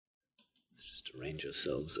Let's just arrange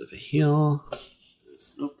ourselves over here.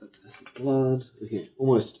 Nope, that's acid blood. Okay,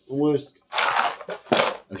 almost.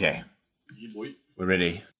 Okay. Yeah, boy. We're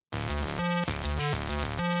ready.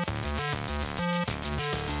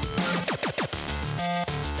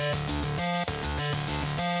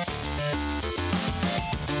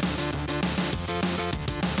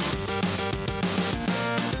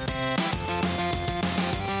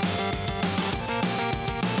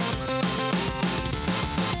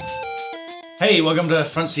 Hey, welcome to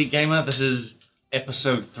Front Seat Gamer. This is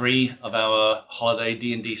episode 3 of our holiday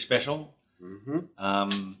D&D special.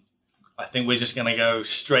 I think we're just going to go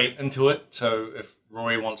straight into it. So if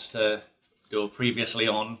Rory wants to do a previously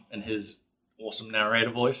on in his awesome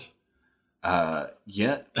narrator voice.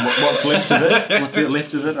 Yeah. What's left of it? What's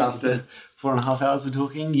left of it after 4.5 hours of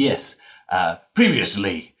talking? Yes.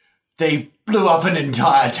 Previously, they blew up an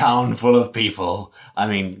entire town full of people. I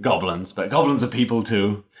mean, goblins, but goblins are people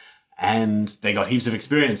too. And they got heaps of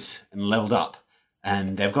experience and leveled up.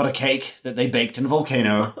 And they've got a cake that they baked in a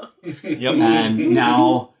volcano. Yep. And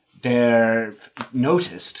now they've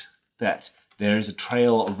noticed that there's a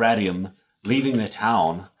trail of radium leaving the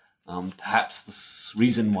town. Perhaps the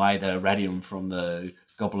reason why the radium from the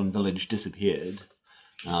goblin village disappeared.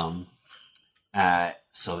 So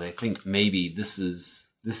they think maybe this is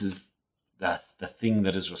the thing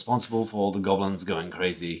that is responsible for all the goblins going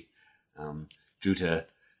crazy, due to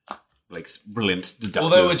Blake's brilliant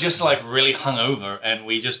deductive. Well, they were just like really hungover and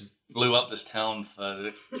we just blew up this town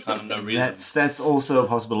for kind of no reason. That's also a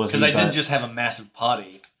possibility. Because they did just have a massive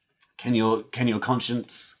party. Can your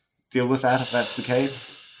conscience deal with that if that's the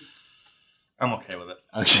case? I'm okay with it.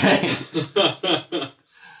 Okay.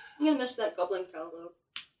 I'm gonna miss that goblin cow though.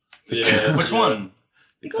 Yeah. Which one?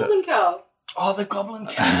 The goblin cow. Oh, the goblin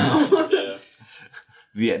cow.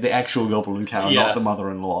 Yeah. The actual goblin cow, Yeah. not the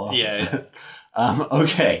mother-in-law. Yeah.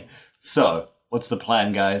 Okay. So, what's the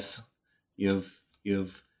plan, guys? You've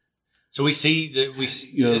So we see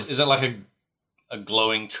Yeah. is it like a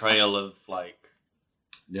glowing trail of like...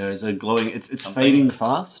 there is a glowing. It's Something. fading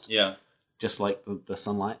fast, Yeah. just like the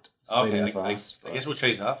sunlight. It's Okay, fading I fast. guess we'll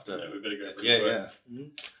chase after. Yeah, we better go pretty Yeah, quick. yeah.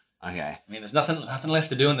 Okay. I mean, there's nothing left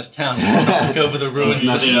to do in this town. Just look over the ruins. There's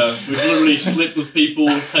nothing. Yeah, we've literally slept with people,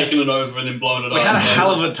 taken it over, and then blown it up. We had a hell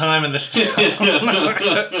of a time in this town.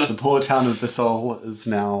 The poor town of Bissol is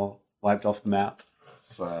now wiped off the map.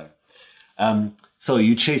 So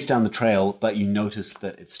you chase down the trail, but you notice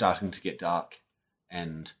that it's starting to get dark,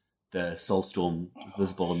 and the soulstorm is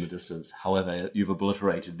visible in the distance. However, you've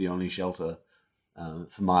obliterated the only shelter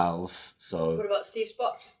for miles, What so about Steve's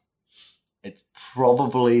box? it's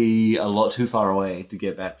probably a lot too far away to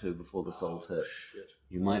get back to before the souls hit.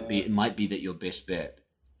 It might be that your best bet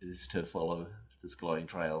is to follow this glowing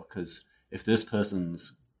trail, because if this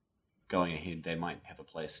person's going ahead, they might have a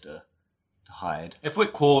place to hide. If we're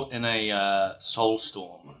caught in a soul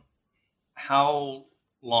storm, how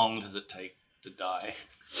long does it take to die?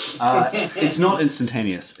 It's not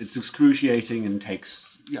instantaneous. It's excruciating and takes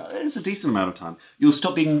it's a decent amount of time. You'll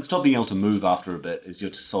stop being able to move after a bit as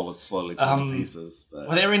your soul is slowly falling to pieces. But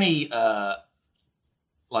Were there any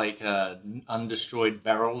undestroyed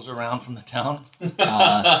barrels around from the town?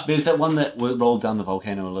 there's that one that rolled down the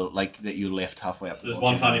volcano a little, like that you left halfway up. There's the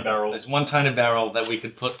one volcano. tiny barrel. There's one tiny barrel that we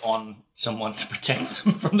could put on someone to protect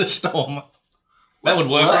them from the storm. That would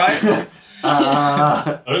work, right?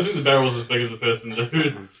 I don't think the barrel's as big as a person,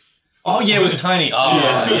 dude. Oh yeah, it was tiny. Oh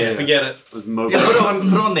Yeah. forget it. It was mobile. Yeah, put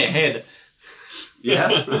it on their head.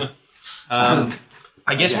 Yeah.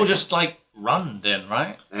 I guess we'll just run then,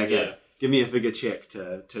 right? Okay. Yeah. Give me a figure check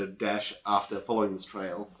to dash after following this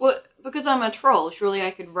trail. Well, because I'm a troll, surely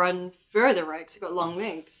I could run further, right? Because I've got long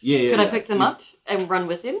legs. Yeah. Could I pick them up and run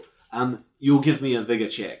with him? You'll give me a vigor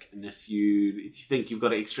check, and if you think you've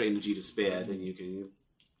got extra energy to spare, then you can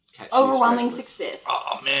catch these Overwhelming stragglers. success.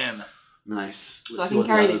 Oh man. Nice. So Let's I see can what the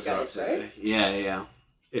carry others these guys, are up to. right? Yeah.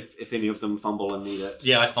 If any of them fumble and need it.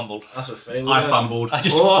 Yeah, I fumbled. That's a failure. I fumbled. I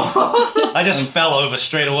just Oh! I just fell over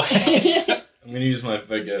straight away. I'm going to use my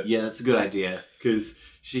vigor. Yeah, that's a good idea, because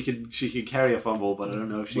she could carry a fumble, but I don't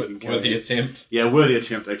know if she can carry Worthy attempt. Yeah, worthy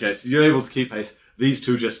attempt. Okay, so you're able to keep pace. These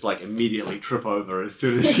two just immediately trip over as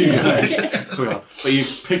soon as you guys well, but you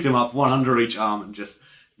pick them up, one under each arm, and just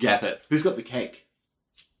gap it. Who's got the cake?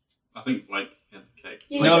 I think Blake had the cake.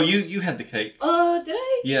 Yeah. No, you had the cake. Did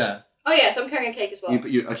I? Yeah. Oh yeah, so I'm carrying a cake as well. You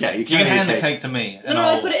You can carry hand a the cake to me. No,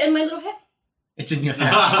 I put it in my little hat. It's in your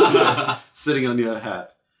hand. sitting on your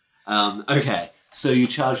hat. Okay, so you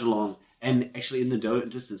charge along, and actually in the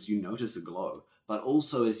distance you notice a glow. But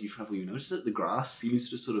also as you travel, you notice that the grass seems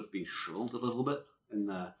to sort of be shriveled a little bit in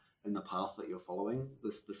the in the path that you're following.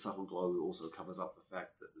 This subtle glow also covers up the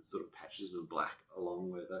fact that there's sort of patches of black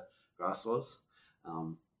along where the grass was.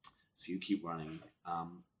 So you keep running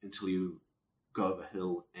until you go over a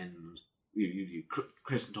hill, and you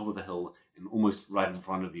crest the top of the hill, and almost right in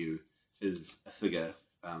front of you is a figure,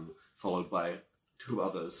 followed by two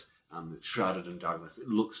others, shrouded in darkness. It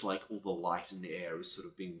looks like all the light in the air is sort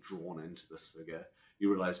of being drawn into this figure. You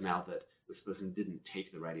realize now that this person didn't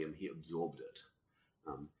take the radium, he absorbed it.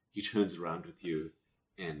 He turns around with you,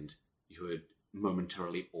 and you are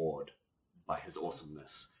momentarily awed by his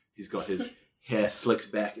awesomeness. He's got his hair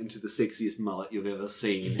slicked back into the sexiest mullet you've ever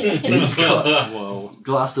seen. He's got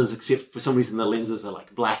glasses, except for some reason the lenses are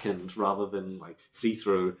like blackened rather than like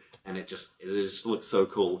see-through, and it just looks so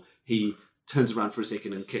cool. He turns around for a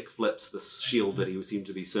second and kick flips the shield that he seemed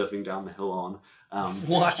to be surfing down the hill on.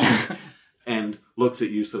 What? And looks at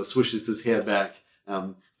you, sort of swishes his hair back,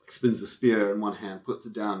 spins the spear in one hand, puts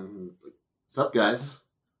it down, and like, "What's up, guys?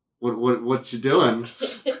 What you doing?"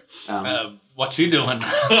 What you doing?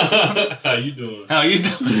 How you doing? How you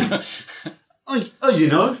doing? You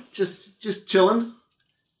know, just chilling.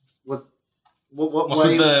 What's with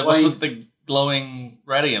the glowing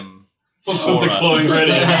radium? What's with the glowing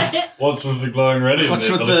radium? What's with the glowing radium? What's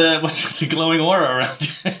with the glowing aura around you?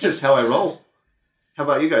 It's just how I roll. How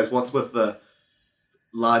about you guys? What's with the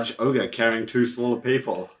large ogre carrying two smaller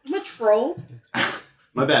people? I'm a troll.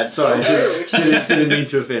 My bad. Sorry, didn't mean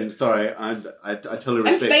to offend. Sorry, I totally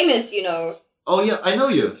respect. I'm famous, you know. Oh yeah, I know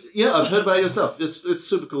you. Yeah, I've heard about your stuff. It's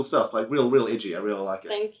super cool stuff. Like real edgy. I really like it.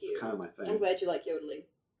 Thank you. It's kind of my thing. I'm glad you like yodeling.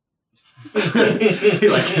 He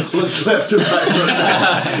like looks left and right for a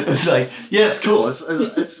second. It's like, yeah, it's cool.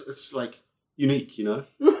 It's like unique, you know.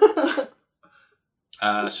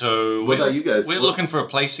 So what about you guys? We're looking for a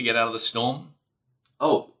place to get out of the storm.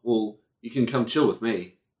 Oh well, you can come chill with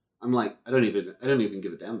me. I'm like, I don't even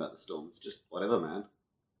give a damn about the storm. It's just whatever, man.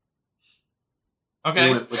 Okay.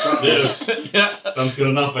 You know, what's up? Yeah. Sounds good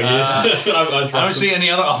enough, I guess. I don't see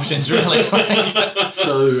any other options, really.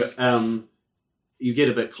 So, you get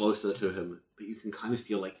a bit closer to him, but you can kind of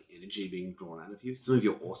feel like energy being drawn out of you. Some of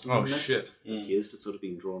your awesomeness appears to sort of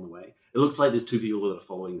being drawn away. It looks like there's two people that are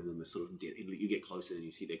following him. They're sort of dead. You get closer and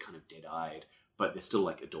you see they're kind of dead-eyed, but they're still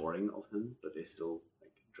like adoring of him. But they're still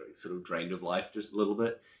like sort of drained of life just a little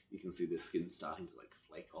bit. You can see their skin starting to like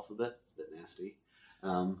flake off a bit. It's a bit nasty.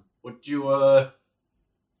 What'd you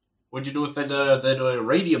do with that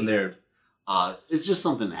radium there? It's just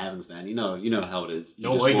something that happens, man. You know how it is.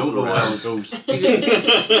 No, I don't know how it goes.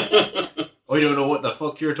 I don't know what the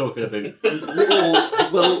fuck you're talking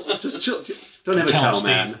about. well, just chill. Don't have a cow, Steve.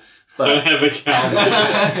 man. Don't have a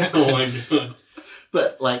cow. Oh my god.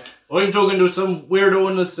 But like, I'm talking to some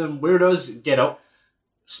weirdo in some weirdo's get up,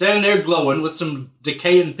 standing there glowing with some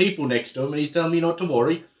decaying people next to him, and he's telling me not to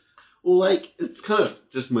worry. well, like it's kind of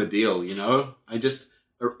just my deal, you know. I just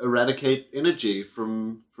eradicate energy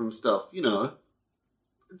from stuff, you know.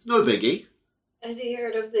 It's no biggie. Has he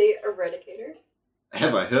heard of the Eradicator?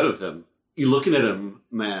 Have I heard of him? You looking at him,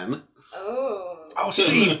 man? Oh. Oh,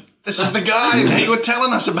 Steve, this is the guy that you were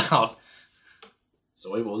telling us about.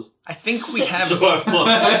 So I was. I think we have. So I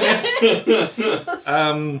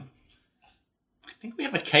think we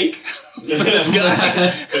have a cake for this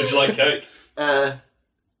guy. Would you like cake?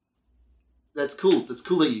 That's cool. That's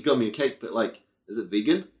cool that you got me a cake, but like, is it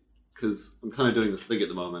vegan? Because I'm kind of doing this thing at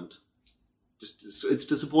the moment. Just it's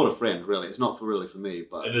to support a friend, really. It's not really for me,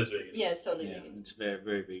 but It is vegan. Yeah, it's totally Yeah, vegan. it's very,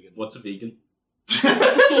 very vegan. What's a vegan?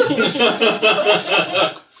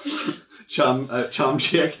 charm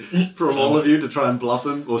check from all of you to try and bluff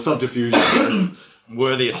him or subterfuge. Yes.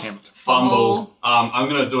 Worthy attempt. Fumble. I'm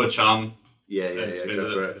gonna do a charm. Yeah, And spend go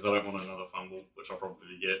it for because I don't want another fumble, which I'll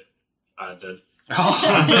probably get. I did.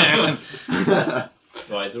 Oh, man. it.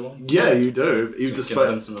 Do I do one? Yeah, you do. You To just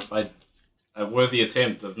convince him if I... A worthy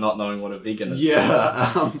attempt of not knowing what a vegan is.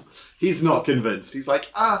 Yeah, he's not convinced. He's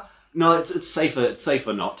like, no, it's safer. It's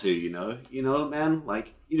safer not to, you know, man.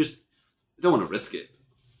 Like you don't want to risk it.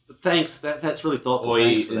 But thanks, that's really thoughtful. I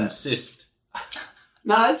Thanks for that. insist.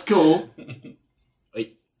 Nah, it's cool.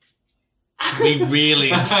 Wait. We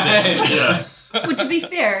really insist. Yeah. Well, to be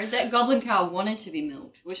fair, that goblin cow wanted to be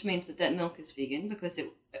milked, which means that milk is vegan because it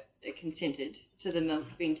consented to the milk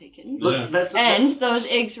being taken. Look, Yeah. And those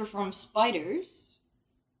eggs were from spiders,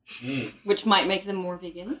 Mm. which might make them more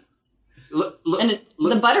vegan. look, And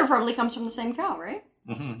look. the butter probably comes from the same cow, right?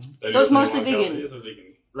 Mhm. So it's mostly vegan. It is a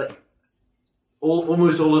vegan. like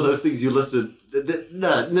almost all of those things you listed.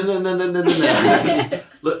 No.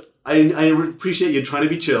 Look, I appreciate you trying to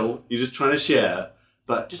be chill. You're just trying to share,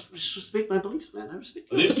 but just respect my beliefs, man. I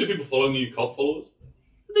respect Are these two yours. people following you, cop followers?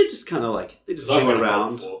 They just kind of like they just Because I've hang run a cop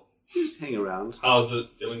around. before. You just hang around. How's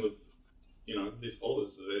it dealing with, these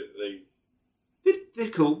followers? They're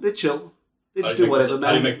cool. They're chill. They just How do whatever,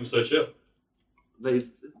 How do you man. make them so chill? It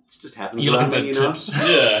just happens You around looking me, for you know? tips?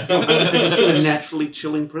 Yeah. They're just in a naturally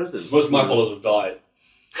chilling presence. Most of my followers have died.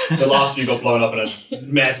 The last few got blown up in a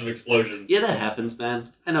massive explosion. Yeah, that happens,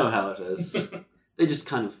 man. I know how it is. They just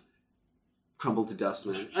kind of crumble to dust,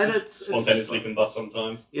 man. And it's Spontaneously combust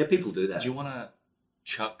sometimes. yeah, people do that. Do you want to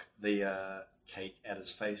chuck the cake at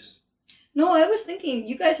his face? No, I was thinking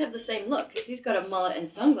you guys have the same look because he's got a mullet and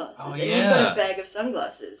sunglasses, Oh, and you've yeah. got a bag of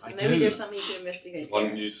sunglasses. I Maybe do. there's something you can investigate Why there.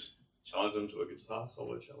 don't you challenge them to a guitar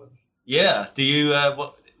solo challenge? Yeah. Do you?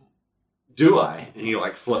 What? Do I? And he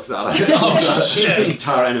like flips out Oh, shit. a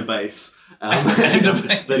guitar and a bass And a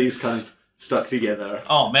bass. that he's kind of stuck together.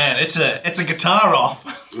 Oh man, it's a guitar off,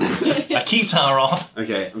 a guitar off.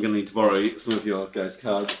 Okay, I'm gonna need to borrow some of your guys'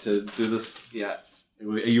 cards to do this. Yeah,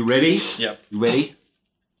 are you ready? Yep. You ready?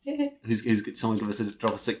 Who's someone give us a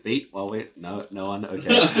drop a sick beat while we no one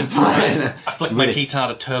okay fine. I flicked my Ready. guitar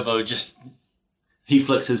to turbo. Just He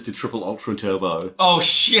flicks his to triple ultra turbo oh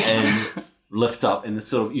shit. and lifts up, and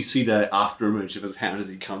sort of you see the after image of his hand as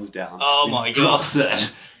he comes down. Oh He my God. drops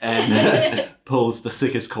it and pulls the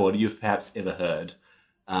sickest chord you've perhaps ever heard.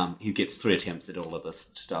 He gets 3 attempts at all of this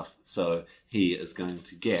stuff, so he is going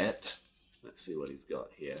to get. Let's see what he's got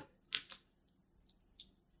here.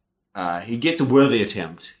 He gets a worthy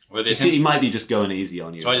attempt. Worthy You see, attempt? he might be just going easy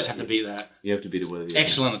on you. So I just but have to beat that. You have to beat a worthy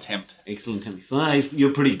Excellent attempt. attempt. Excellent attempt. So nice.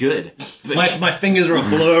 You're pretty good. But My fingers are a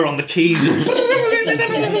blur on the keys.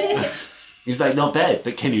 he's like, not bad,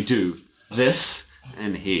 but can you do this?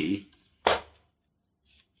 And he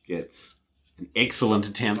gets an excellent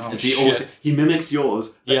attempt. Oh, as he shit. also he mimics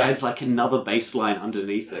yours, but Yeah. adds like another bass line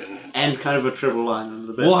underneath it, and kind of a treble line under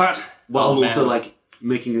the bit. What? While Oh, also man. like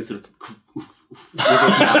making a sort of with his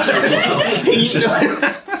mouth as well. He's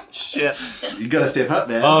just, Shit. you gotta step up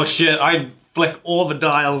there. Oh shit! I flick all the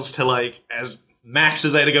dials to like as max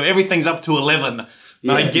as they to go. Everything's up to 11.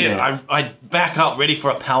 Yeah, And I back up ready for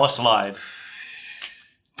a power slide.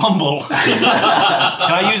 Fumble. Can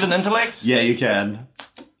I use an intellect? Yeah, you can.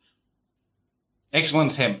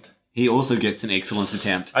 Excellent attempt. He also gets an excellent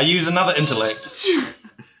attempt. I use another intellect.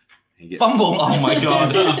 He gets, Fumble. Oh my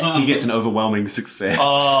god. he gets an overwhelming success.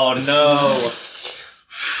 Oh no.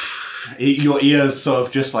 Your ears sort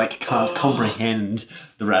of just like can't comprehend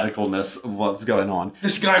the radicalness of what's going on.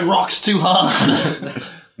 This guy rocks too hard.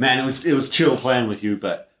 Man, it was chill playing with you,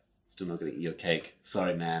 but still not gonna eat your cake.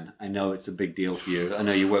 Sorry, man. I know it's a big deal to you. I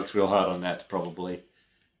know you worked real hard on that, probably.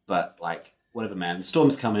 But like, whatever, man. The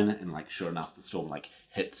storm's coming, and like, sure enough, the storm like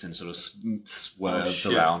hits and sort of swerves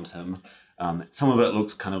shit. around him. Some of it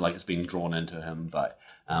looks kind of like it's being drawn into him, but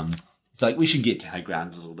it's like we should get to high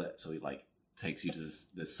ground a little bit. So he like takes you to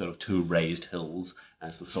this sort of 2 raised hills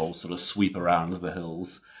as the souls sort of sweep around the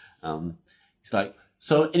hills. He's like,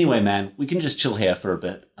 so anyway, man, we can just chill here for a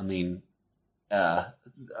bit. I mean, I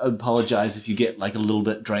apologize if you get like a little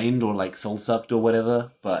bit drained or like soul sucked or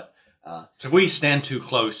whatever, but So if we stand too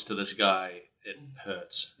close to this guy, it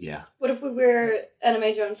hurts. yeah. What if we wear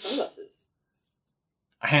Anime Jones sunglasses?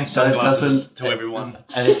 I hand So it sunglasses doesn't- to everyone.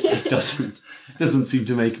 And it doesn't seem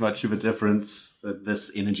to make much of a difference that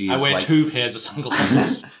this energy is I wear like 2 pairs of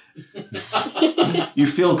sunglasses. you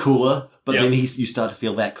feel cooler, but Yeah. then you start to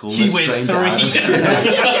feel that coolness. He wears drained out of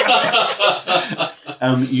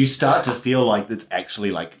 3. you. You start to feel like it's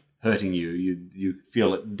actually like hurting you. You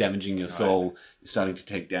feel it damaging your soul. You're starting to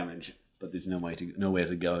take damage, but there's nowhere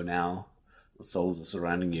to go now. The souls are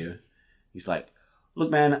surrounding you. He's like,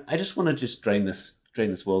 "Look, man, I just want to just drain this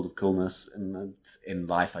world of coolness and in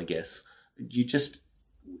life, I guess. You just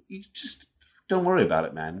don't worry about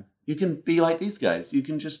it, man. You can be like these guys. You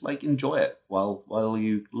can just like enjoy it while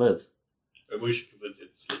you live." Maybe we should convince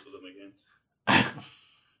it to sleep with them again.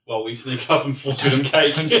 Well, we sneak up and force it in I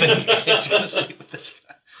case. don't think it's going to sleep with this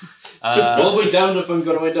guy. Well, I'll be damned if I'm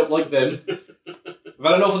going to end up like them. I've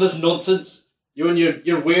had enough of this nonsense. You and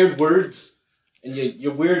your weird words and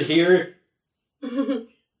your weird hair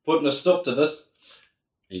putting a stop to this.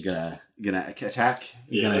 Are you gonna attack?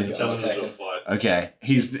 You're Yeah, gonna- that's a challenge attack to a it. fight. Okay,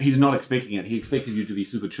 he's not expecting it. He expected you to be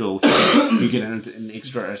super chill, so you get an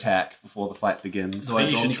extra attack before the fight begins. So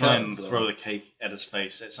you should only try and counts, throw the cake at his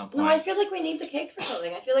face at some point. No, I feel like we need the cake for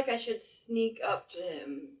something. I feel like I should sneak up to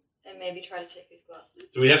him and maybe try to take his glasses.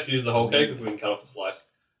 Do we have to use the whole cake, or can we cut off a slice?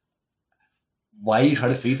 Why are you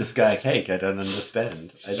trying to feed this guy a cake? I don't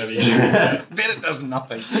understand. Maybe you I bet it does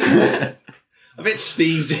nothing. I bet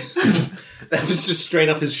Steve that was just straight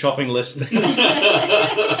up his shopping list.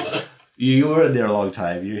 You were in there a long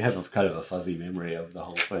time. You have a kind of a fuzzy memory of the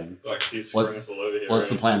whole thing. I can see What- springs all over here. What's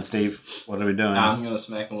the right? plan, Steve? What are we doing? I'm gonna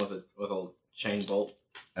smack him with a chain bolt.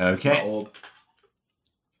 Okay, Orb.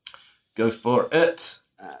 go for it.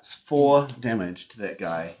 That's 4 damage to that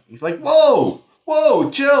guy. He's like, whoa,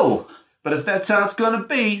 chill. But if that's how it's gonna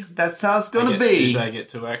be, that's how it's gonna be. Did I get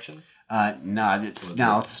 2 actions? No, it's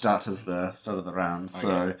now the start of the round.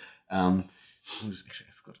 So, who's actually?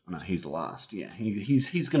 I forgot. Oh, no, he's the last. Yeah,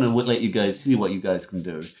 he's gonna let you guys see what you guys can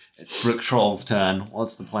do. It's Rick Troll's turn.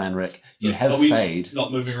 What's the plan, Rick? You have Are we fade.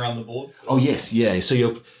 not moving around the board? Oh yes, yeah. So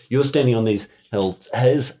you're standing on these hills.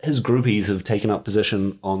 His groupies have taken up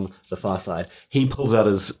position on the far side. He pulls out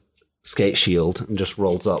his skate shield and just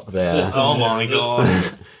rolls up there. Oh my god.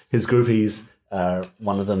 His groupies,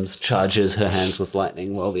 one of them charges her hands with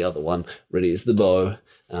lightning while the other one readies the bow.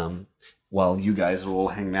 While you guys are all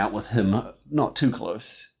hanging out with him, not too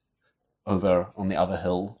close, over on the other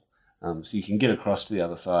hill. So you can get across to the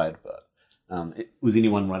other side, but was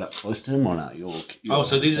anyone right up close to him or not? You're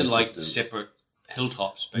So these are safe like distance. separate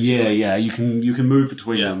hilltops, basically. Yeah. You can move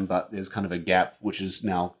between Yeah. them, but there's kind of a gap which is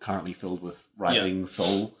now currently filled with writhing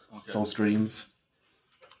soul streams.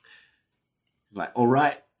 He's like, all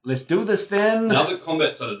right, let's do this then. Now that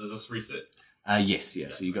combat started, does this reset? Yes.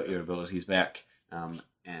 So you got your abilities back,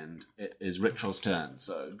 and it is Rick Troll's turn.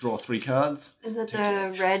 So draw 3 cards. Is it Take your the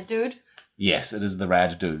action. red dude? Yes, it is the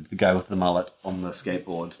rad dude, the guy with the mullet on the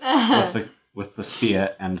skateboard, with the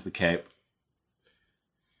spear and the cape.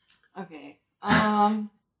 Okay.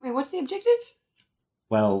 Wait, what's the objective?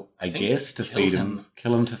 Well, I think guess to kill feed him. him,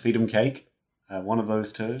 kill him to feed him cake. One of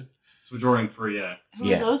those two. So we're drawing 3, yeah. Who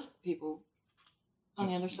Yeah. are those people on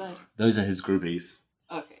the other side? Those are his groupies,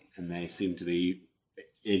 Okay. and they seem to be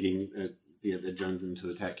egging the other Joneson to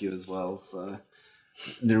attack you as well. So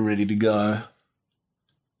they're ready to go.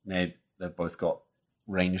 They've both got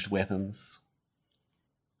ranged weapons.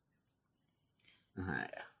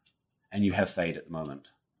 And you have fade at the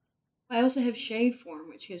moment. I also have shade form,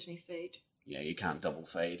 which gives me fade. Yeah, you can't double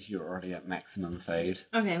fade. You're already at maximum fade.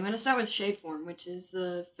 Okay, I'm going to start with shade form, which is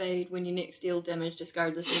the fade when you next deal damage,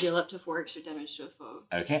 discard this and deal up to 4 extra damage to a foe.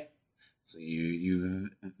 Okay. So you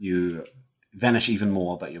vanish even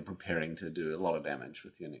more, but you're preparing to do a lot of damage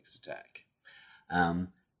with your next attack.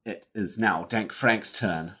 It is now Dank Frank's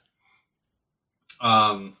turn.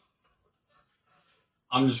 I'm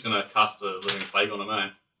just gonna cast the Living Plague on him, eh?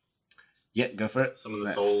 Yeah, go for it. Some of So the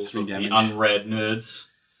that's souls 3 of damage. the unread nerds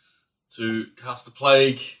to cast a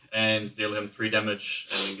plague and deal him 3 damage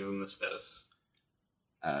and then give him the status.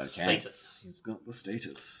 Okay. Status. He's got the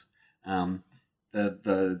status.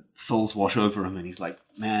 The souls wash over him and he's like,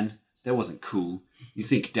 man, that wasn't cool. You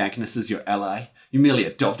think dankness is your ally? You merely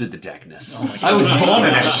adopted the dankness. Oh my God. I was born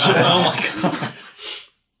in it. Oh my god.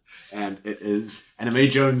 And it is Anime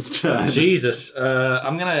Jones' turn. Jesus.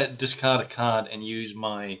 I'm going to discard a card and use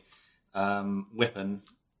my weapon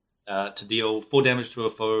to deal 4 damage to a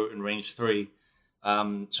foe in range 3.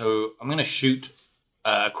 So I'm going to shoot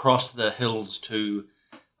across the hills to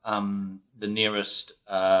the nearest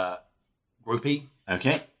groupie.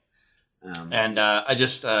 Okay. And I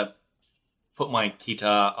just put my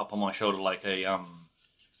guitar up on my shoulder like a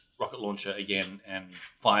rocket launcher again and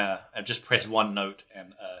fire. I just press one note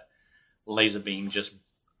and a laser beam just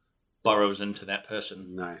burrows into that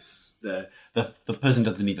person. Nice. The person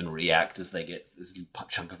doesn't even react as they get this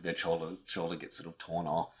chunk of their shoulder gets sort of torn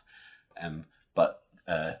off. But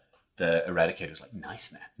the Eradicator's like,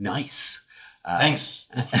 nice, man. Nice. Thanks.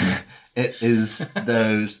 It is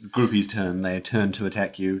those groupies' turn. They turn to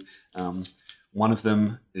attack you. One of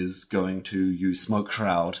them is going to use Smoke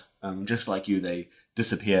Shroud. Just like you, they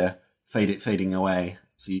disappear, fading away,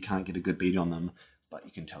 so you can't get a good beat on them. But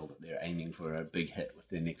you can tell that they're aiming for a big hit with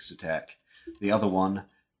their next attack. The other one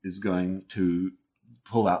is going to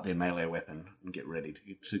pull out their melee weapon and get ready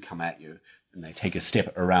to come at you. And they take a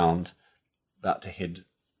step around, about to head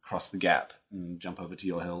across the gap and jump over to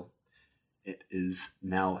your hill. It is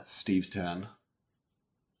now Steve's turn.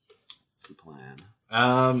 What's the plan?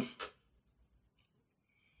 What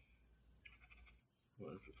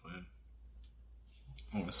is the plan?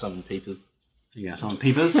 I'm gonna summon peepers. You got some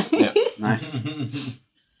peepers? Yeah. Nice. You've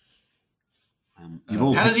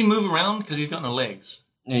all How does he move around? Because he's got no legs.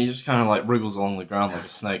 Yeah, he just kind of like wriggles along the ground like a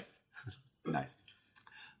snake. Nice.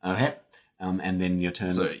 Okay. And then your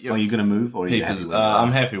turn. So, Are you going to move, or are you happy Peepers. where you are?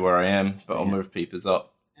 I'm happy where I am, but I'll Yeah. move peepers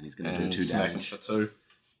up And he's going to and do 2 smack him damage. for 2.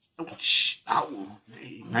 Oh, ow.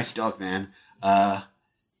 Hey, nice dog, man.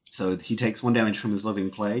 So he takes 1 damage from his living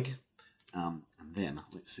plague. And then,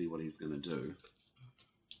 let's see what he's going to do.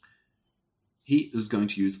 He is going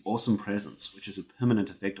to use Awesome Presence, which is a permanent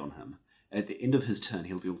effect on him. At the end of his turn,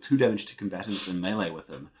 he'll deal 2 damage to combatants in melee with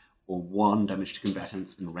him, or 1 damage to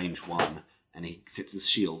combatants in range 1, and he sets his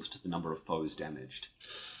shield to the number of foes damaged.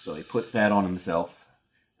 So he puts that on himself,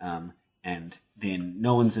 and then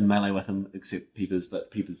no one's in melee with him except Peepers,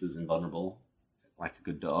 but Peepers is invulnerable, like a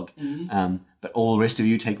good dog. But all the rest of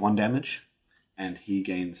you take 1 damage, and he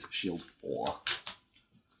gains shield 4.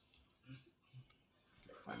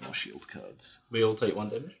 5 more shield cards. We all take 1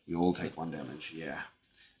 damage? You all take 1 damage, yeah.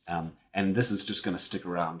 And this is just going to stick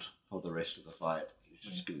around for the rest of the fight. He's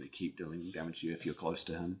just going to keep dealing damage to you if you're close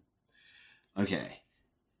to him. Okay.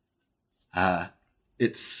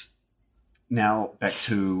 It's now back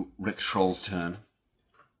to Rick Schroll's turn.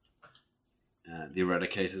 The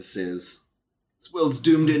Eradicator says, "This world's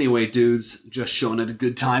doomed anyway, dudes. Just showing it a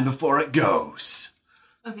good time before it goes."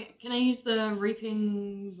 Okay, can I use the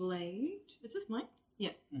Reaping Blade? Is this mine?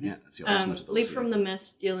 Yeah. Yeah, that's your ultimate ability. Leap from the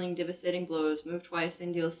mist, dealing devastating blows. Move twice,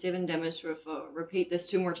 then deal 7 damage to a foe. Repeat this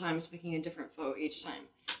 2 more times, picking a different foe each time.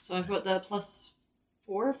 So I've got the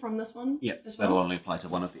 +4 from this one. Yeah, as well. that'll only apply to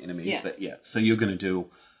one of the enemies. Yeah. But yeah, so you're going to do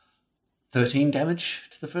 13 damage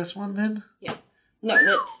to the first one then? Yeah. No,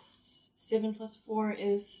 that's 7 + 4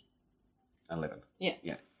 is 11. Yeah.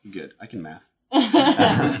 Yeah, good. I can math.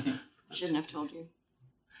 Shouldn't have told you.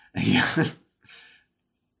 Yeah.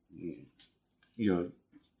 Your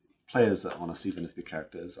players are honest, even if the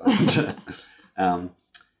characters aren't.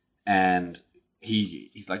 And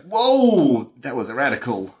he's like, "Whoa, that was a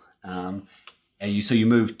radical." And so you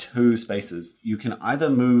move 2 spaces. You can either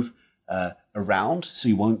move around, so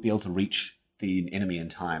you won't be able to reach the enemy in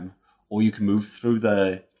time, or you can move through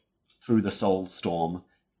the soul storm,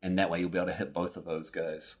 and that way you'll be able to hit both of those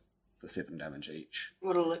guys for 7 damage each.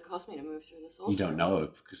 What'll it cost me to move through the soul? You don't know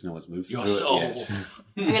because no one's moved Your through soul. it yet.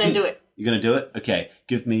 I'm gonna do it. You're going to do it? Okay.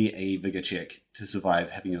 Give me a vigor check to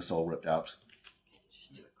survive having your soul ripped out. Okay,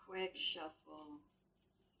 just do a quick shuffle.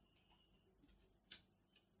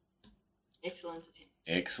 Excellent attempt.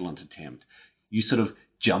 Excellent attempt. You sort of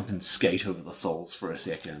jump and skate over the souls for a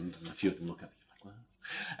second, and a few of them look up at you like,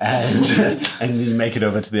 "Wow." And you make it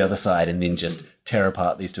over to the other side and then just tear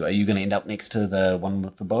apart these 2. Are you going to end up next to the one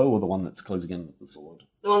with the bow or the one that's closing in with the sword?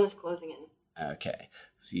 The one that's closing in. Okay.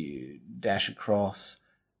 So you dash across,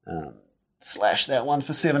 slash that one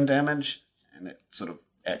for 7 damage, and it sort of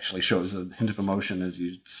actually shows a hint of emotion as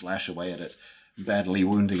you slash away at it, badly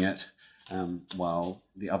wounding it, while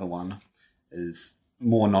the other one is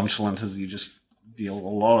more nonchalant as you just deal a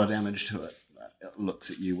lot of damage to it. It looks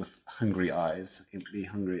at you with hungry eyes, empty,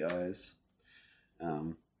 hungry eyes.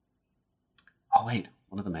 Oh wait,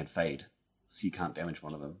 one of them had fade, so you can't damage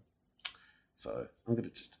one of them. So I'm going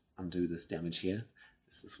to just undo this damage here,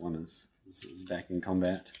 as this one is back in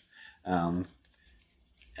combat.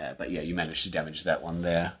 But yeah, you managed to damage that one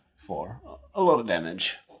there for a lot of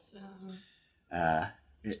damage. Awesome.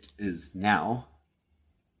 It is now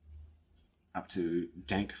up to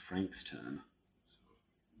Dank Frank's turn.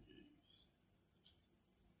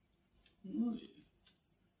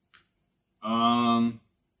 I'm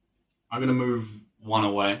gonna move 1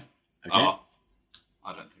 away. Okay.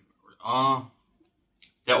 I don't think.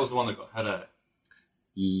 That was the one that had a.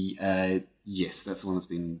 Yes, that's the one that's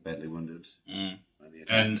been badly wounded by the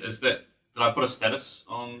attack. And is that? Did I put a status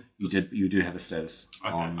on? You do have a status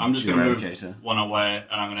Okay. on I'm just your gonna move Eradicator. 1 away,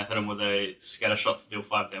 and I'm gonna hit him with a scatter shot to deal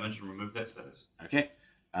 5 damage and remove that status. Okay.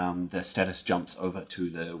 The status jumps over to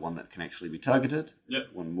the one that can actually be targeted.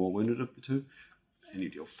 Yep. One more wounded of the 2. And you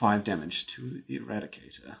deal 5 damage to the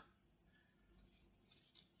Eradicator.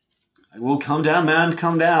 Like, well, calm down, man.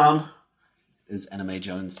 Calm down. It is Anime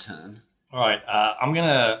Jones' turn. All right, I'm going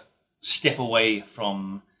to step away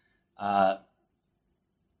from the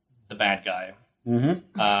bad guy.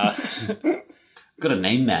 Mm-hmm. Got a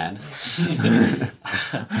name, man.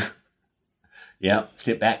 Yeah,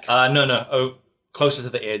 step back. No. Oh, closer to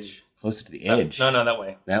the edge. Closer to the edge. No, that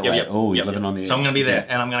way. That way. Oh, you're living on the edge. So I'm going to be there, Okay.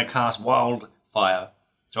 and I'm going to cast Wildfire.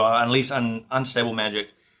 So I unleash unstable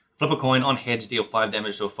magic. Flip a coin. On heads, deal 5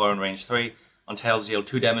 damage to a foe in range 3. On tails, deal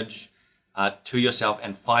 2 damage to yourself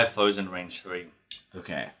and 5 foes in range 3.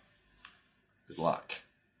 Okay. Good luck.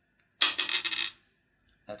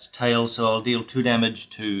 That's tails, so I'll deal 2 damage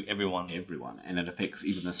to everyone. Everyone. And it affects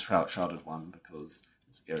even the shrouded one because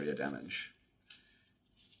it's area damage.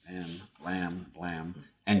 And blam.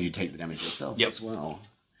 And you take the damage yourself Yep. as well.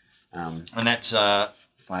 And that's...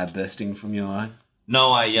 Fire bursting from your eye.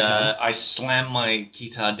 No, I slam my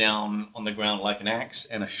guitar down on the ground like an axe,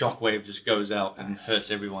 and a shockwave just goes out and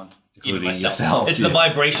hurts everyone, even Including myself. yourself, It's the yeah.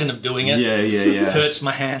 vibration of doing it. Yeah. Hurts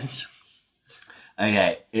my hands.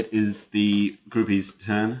 Okay, it is the groupie's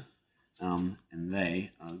turn. And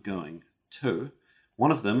they are going to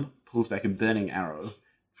One of them pulls back a burning arrow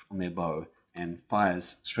from their bow and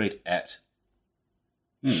fires straight at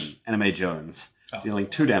Anime Jones, dealing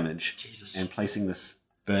 2 damage. Jesus. And placing this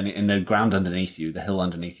burning in the ground underneath you, the hill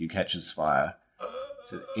underneath you catches fire.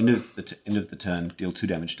 So end of the turn, deal 2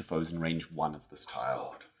 damage to foes in range 1 of this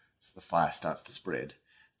tile. So the fire starts to spread.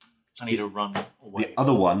 I need to run away. The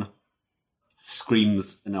other one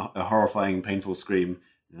screams in a horrifying, painful scream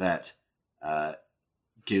that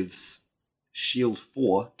gives shield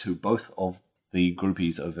 4 to both of the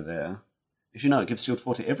groupies over there. Actually, no, it gives shield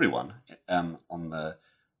 4 to everyone on the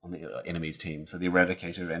enemy's team. So the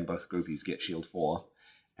Eradicator and both groupies get shield 4,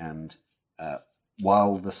 and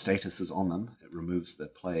while the status is on them, it removes the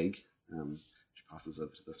plague, which passes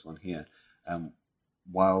over to this one here.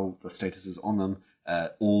 While the status is on them,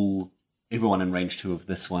 everyone in range 2 of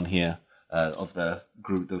this one here, of the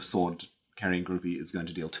group, the sword carrying groupie, is going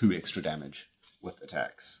to deal 2 extra damage with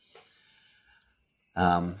attacks,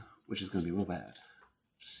 which is going to be real bad,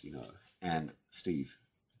 just so you know. And Steve,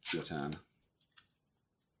 it's your turn.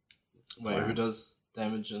 Wait, who does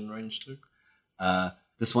damage in range 2?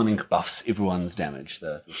 This one buffs everyone's damage.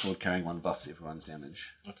 The sword carrying one buffs everyone's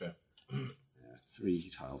damage. Okay. They're 3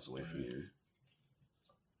 tiles away from you.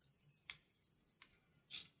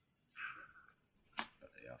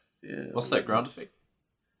 But they are fairly... What's that ground effect?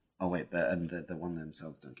 Oh wait, the one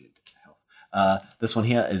themselves don't get health. This one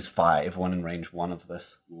here is fire. Everyone in range 1 of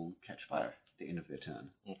this will catch fire at the end of their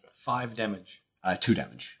turn. Okay. 5 damage. 2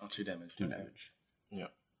 damage. Oh, 2 damage. 2 Okay. damage. Yeah.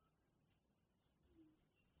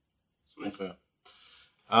 Sweet. Okay.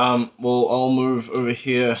 Well, I'll move over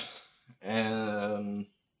here and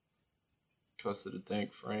closer to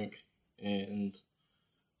Dank Frank and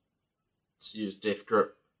let's use Death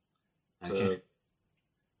Grip to Okay.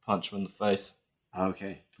 punch him in the face.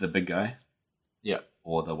 Okay. The big guy? Yeah.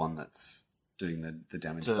 Or the one that's doing the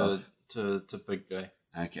damage To buff? to big guy.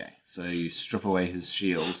 Okay, so you strip away his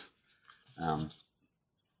shield, and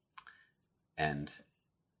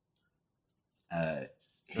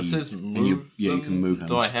This says and move. you can move him.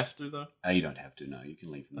 Do I have to though? You don't have to. No, you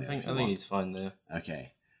can leave him I there. think if you I think want. he's fine there.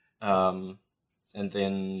 Okay. And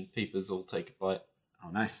then Peepers will take a bite. Oh,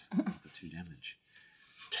 nice. The 2 damage.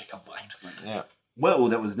 Take a bite. Yeah. Well,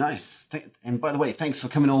 that was nice. And by the way, thanks for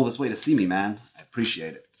coming all this way to see me, man. I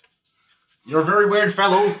appreciate it. You're a very weird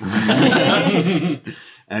fellow.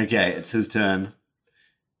 Okay, it's his turn.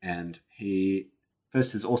 And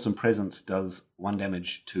his awesome presence does 1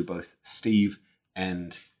 damage to both Steve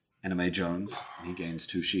and Anime Jones. And he gains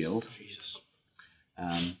 2 shield. Jesus.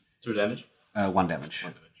 2 damage. 1 damage.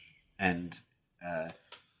 And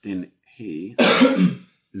then he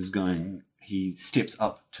he steps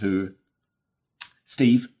up to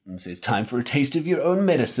Steve and says, "Time for a taste of your own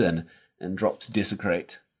medicine," and drops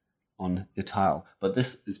Desecrate on your tile. But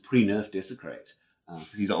this is pre-nerf Desecrate,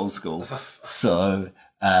 because he's old school. So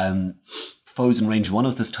foes in range 1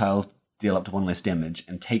 of this tile deal up to 1 less damage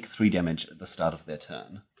and take 3 damage at the start of their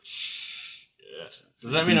turn. Yeah.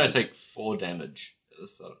 Does that mean I decent. take 4 damage at the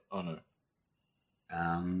start? Oh no.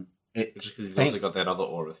 Just because he's also got that other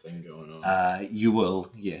aura thing going on. You will,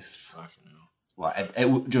 yes. Fucking hell.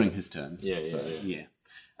 Well, during his turn. Yeah.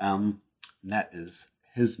 And that is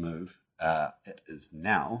his move. It is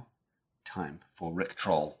now time for Rick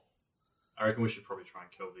Troll. I reckon we should probably try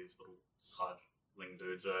and kill these little sideling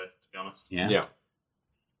dudes, to be honest. Yeah?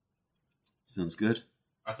 Sounds good.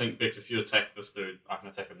 I think, Bix, if you attack this dude, I can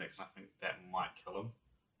attack him next, and I think that might kill him.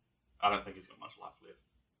 I don't think he's got much life left.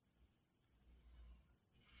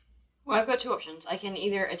 Well, I've got 2 options. I can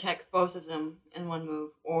either attack both of them in 1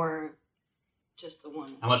 move, or just the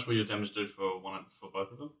one. How much will your damage do for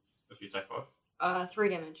both of them, if you attack both? 3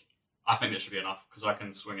 damage. I think that should be enough, because I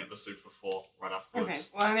can swing at this dude for 4 right afterwards. Okay,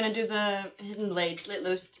 well, I'm going to do the Hidden Blades. Let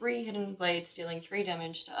loose 3 Hidden Blades, dealing 3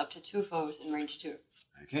 damage to up to 2 foes in range 2.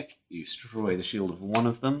 Okay, you strip away the shield of one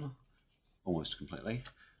of them, almost completely,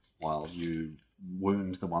 while you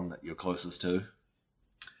wound the one that you're closest to.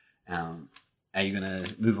 Are you going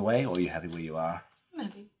to move away, or are you happy where you are? I'm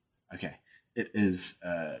happy. Okay, it is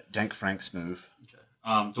Dank Frank's move.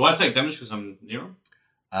 Okay. Do I take damage because I'm near him?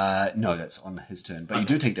 No, that's on his turn, but you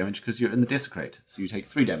do take damage because you're in the Desecrate, so you take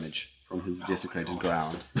 3 damage from his desecrated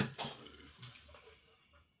ground.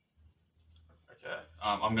 Okay.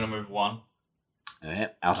 I'm going to move 1.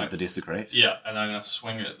 Out of the Desecrate. Yeah, and then I'm going to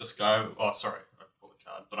swing at this guy. Oh, sorry, I pulled the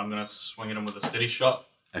card. But I'm going to swing at him with a steady shot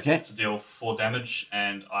Okay, to deal 4 damage,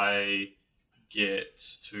 and I get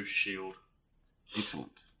 2 shield.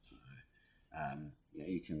 excellent. So,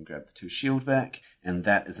 you can grab the 2 shield back, and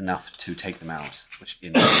that is enough to take them out, which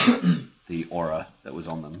ends the aura that was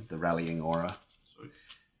on them, the rallying aura. Sweet.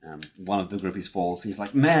 One of the groupies falls. He's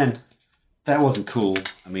like, "Man, that wasn't cool.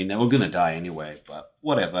 I mean, they were gonna die anyway, but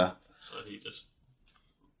whatever. So he just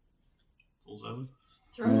falls over.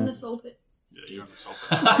 Throw him in the soul pit. Yeah, you're on the soul.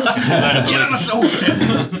 Get on the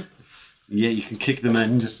soul. Yeah, you can kick them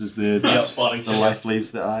in just as the Spotting. life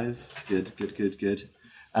leaves their eyes. Good.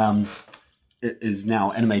 It is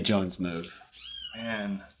now Anime Jones' move.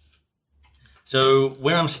 Man. So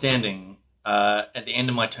where I'm standing, at the end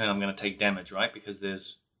of my turn, I'm going to take damage, right? Because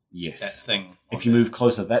there's that Yes. thing. If you move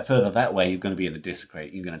closer, further that way, you're going to be in the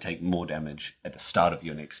Desecrate. You're going to take more damage at the start of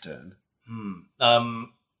your next turn.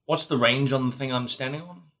 What's the range on the thing I'm standing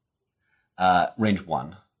on? Range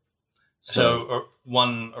 1. So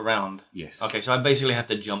one around. Yes. Okay, so I basically have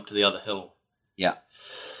to jump to the other hill. Yeah.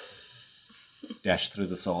 Dash through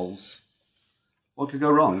the souls. What could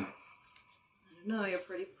go wrong? I don't know, you're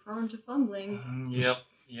pretty prone to fumbling.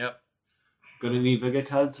 Yep. Got any vigor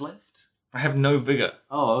cards left? I have no vigor.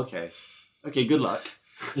 Oh, okay. Okay, good luck.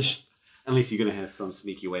 Unless you're going to have some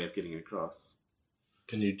sneaky way of getting across.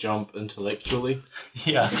 Can you jump intellectually?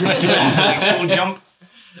 Yeah. Can I do an intellectual jump?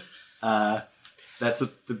 That's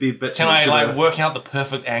the bit. Can I work out the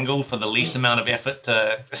perfect angle for the least amount of effort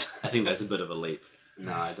to... I think that's a bit of a leap.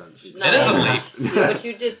 No, I don't think so. It is a Nice. See what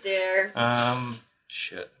you did there.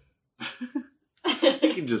 Shit.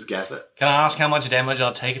 You can just gap it. Can I ask how much damage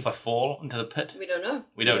I'll take if I fall into the pit? We don't know.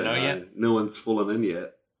 We don't know yet. No one's fallen in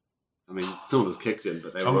yet. I mean, someone was kicked in,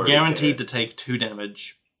 but they So were I'm already guaranteed dead. to take 2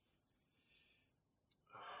 damage.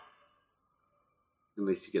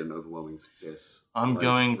 Unless you get an overwhelming success. I'm Like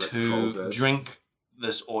going Rick Troll to did. drink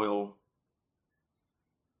this oil.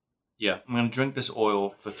 Yeah, I'm going to drink this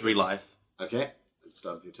oil for 3 life. Okay, at the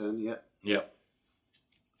start of your turn, yeah. Yep.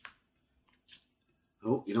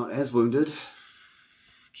 Oh, you're not as wounded.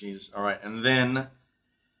 Jesus. All right, and then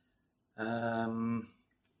You're going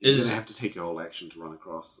is to have to take your whole action to run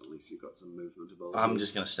across, unless you've got some movement abilities. I'm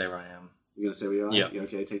just going to stay where I am. You're going to stay where you are? Yeah. You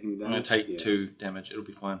okay taking damage? I'm going to take Yeah. 2 damage. It'll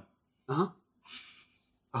be fine. Uh-huh.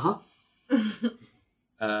 Uh-huh.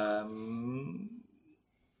 I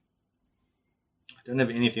don't have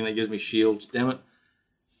anything that gives me shields. Damn it.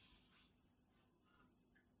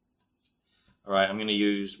 All right, I'm going to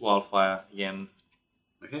use Wildfire again.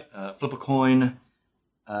 Okay. Flip a coin.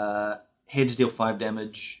 Heads deal 5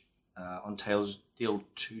 damage. On tails deal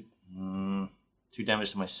 2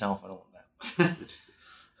 damage to myself. I don't want that.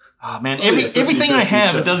 Ah man, It's only a 50-50 everything I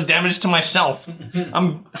have chance. does damage to myself.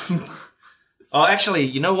 I'm. Oh, actually,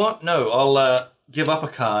 you know what? No, I'll give up a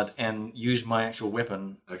card and use my actual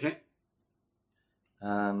weapon. Okay.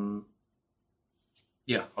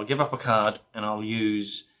 Yeah, I'll give up a card and I'll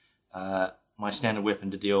use my standard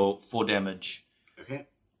weapon to deal 4 damage. Okay.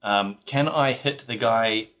 Can I hit the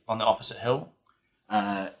guy on the opposite hill?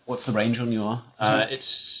 What's the range on your...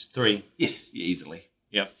 It's 3. Yes, easily.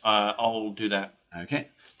 Yep, I'll do that. Okay.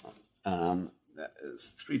 That is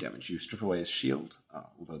 3 damage. You strip away his shield,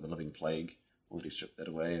 although the Living Plague already stripped that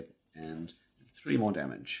away, and 3 more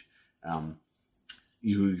damage.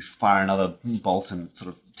 You fire another bolt and it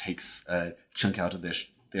sort of takes a chunk out of their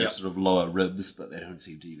Yep. sort of lower ribs, but they don't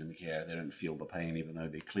seem to even care. They don't feel the pain, even though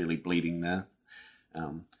they're clearly bleeding there.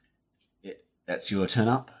 That's your turn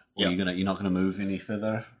up? Or Yep. you're not gonna move any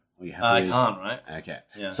further? Or you I happy? can't, right? Okay.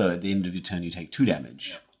 Yeah. So at the end of your turn, you take 2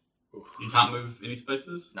 damage. You can't move any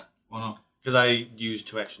spaces? No. Why not? Because I use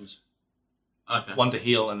 2 actions. Okay. 1 to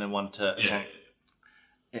heal and then 1 to Yeah, attack.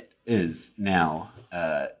 It is now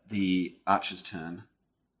the archer's turn,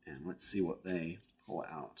 and let's see what they pull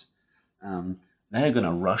out. They're going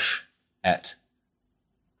to rush at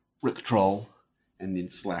Rick Troll and then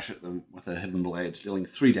slash at them with a hidden blade, dealing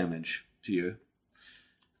 3 damage to you.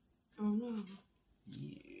 Oh no.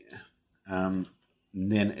 Yeah.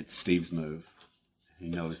 Then it's Steve's move. He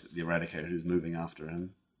knows that the Eradicator is moving after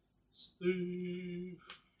him. Steve.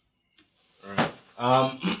 Alright.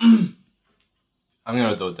 I'm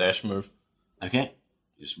gonna do a dash move. Okay.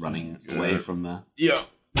 Just running away from the... Yeah.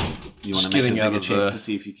 You want Just to make a getting out bigger of check the- to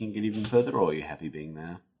see if you can get even further, or are you happy being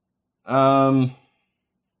there? Yeah, I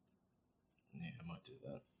might do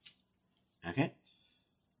that. Okay.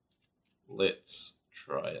 Let's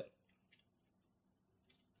try it.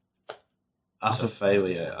 Utter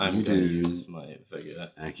failure. I'm You going to do. use my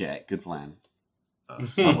vigor. Okay, good plan.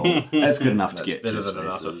 Bubble. That's good enough to That's get better two than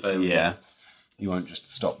enough, spaces. I feel. Yeah. You won't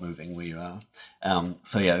just stop moving where you are.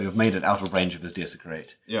 So yeah, you've made it out of range of his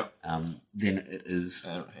Desecrate. Yeah. Then it is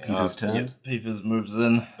Hang Peeper's on. turn. Yeah, Peepers moves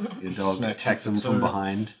in. Your dog Smacks attacks him into from two.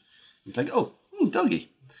 behind. He's like, oh,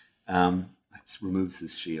 doggy. That removes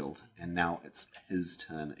his shield, and now it's his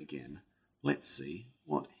turn again. Let's see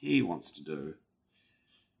what he wants to do.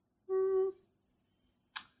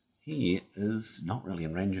 He is not really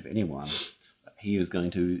in range of anyone. But he is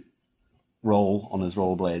going to roll on his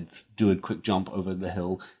rollerblades, do a quick jump over the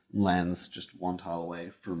hill, and lands just one tile away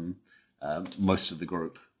from most of the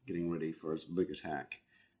group, getting ready for his big attack.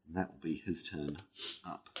 And that will be his turn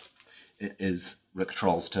up. It is Rick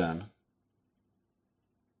Troll's turn.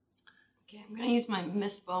 Okay, I'm gonna use my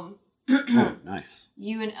mist bomb. Oh, nice.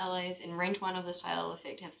 You and allies in range 1 of this tile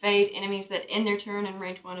effect have fade. Enemies that end their turn in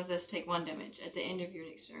range 1 of this take 1 damage. At the end of your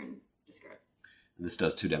next turn, discard this. And this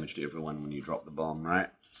does 2 damage to everyone when you drop the bomb, right?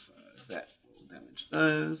 So that will damage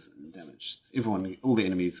those and damage everyone. All the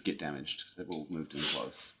enemies get damaged because they've all moved in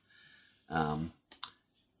close.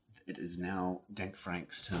 It is now Dank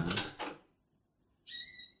Frank's turn.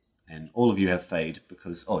 And all of you have fade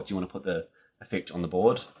because... Oh, do you want to put the effect on the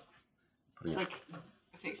board? It's like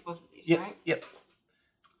affects both of these, Yep, right? yep.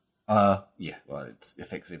 Yeah, well, it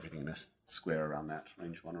affects everything in a square around that,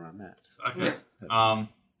 range 1 around that. So. Okay.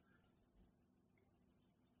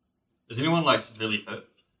 Is anyone like severely hurt?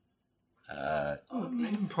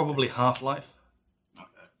 Probably half-life.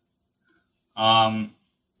 Okay. I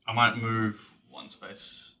might move 1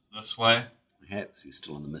 space this way. Okay, so you're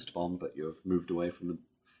still on the mist bomb, but you've moved away from the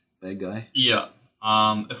bad guy. Yeah.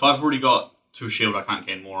 If I've already got 2 shield, I can't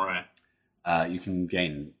gain more, right? You can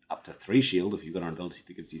gain up to 3 shield if you've got an ability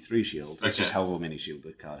that gives you 3 shield. It's Okay. just however many shield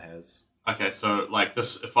the card has. Okay, so like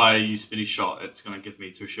this, if I use steady shot, it's gonna give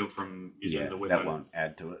me 2 shield from using Yeah, the weapon. that won't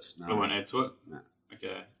add to it. No. It won't add to it. No.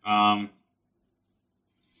 Okay.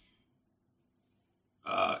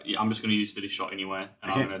 Yeah, I'm just gonna use steady shot anyway,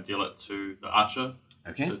 and Okay. I'm gonna deal it to the archer.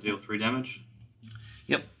 Okay. So deal 3 damage.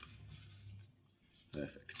 Yep.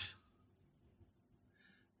 Perfect.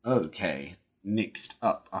 Okay. Next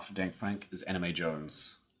up after Dank Frank is Anime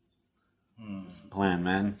Jones. That's the plan,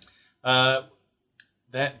 man.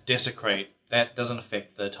 That desecrate, that doesn't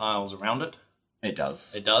affect the tiles around it. It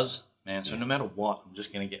does. It does, man. So no matter what, I'm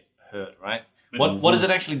just going to get hurt, right? What does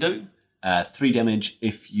it actually do? 3 damage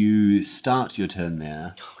if you start your turn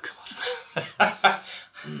there. Oh god.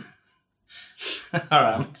 All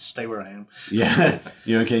right, I'm going to stay where I am. Yeah.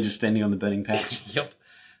 You're okay just standing on the burning patch? Yep.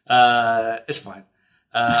 It's fine.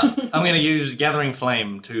 I'm going to use Gathering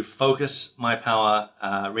Flame to focus my power,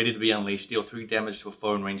 ready to be unleashed, deal 3 damage to a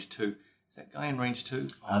foe in range 2. Is that guy in range 2?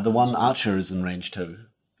 The one archer is in range 2.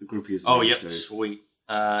 The groupie is in Oh, range yep, 2. sweet.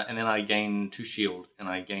 And then I gain 2 shield, and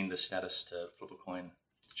I gain the status to flip a coin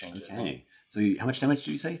to change it. Okay. So how much damage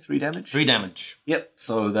did you say? 3 damage? 3 damage. Yep.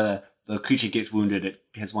 So the creature gets wounded, it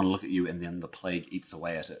has one look at you, and then the plague eats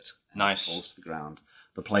away at it. And Nice. It falls to the ground.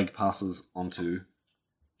 The plague passes onto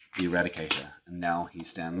the Eradicator, and now he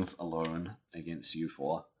stands alone against you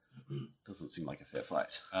 4. Doesn't seem like a fair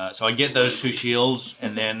fight. So I get those 2 shields,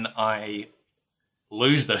 and then I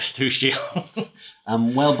lose those 2 shields.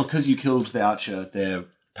 Well, because you killed the archer, their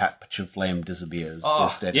patch of flame disappears. Oh, their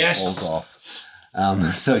status yes. falls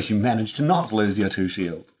off. So you manage to not lose your 2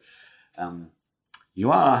 shields. You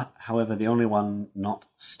are, however, the only one not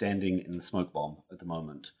standing in the smoke bomb at the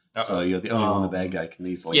moment. Uh-oh. So you're the only one the bad guy can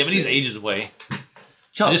easily Yeah, but he's see. ages away.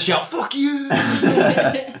 Shut I just shout, "Fuck you!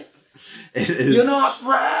 It is You're not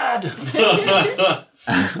rad!"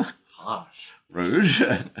 Harsh. rude.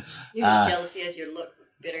 Your jealousy has your look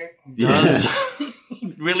bitter. Does.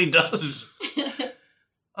 He really does.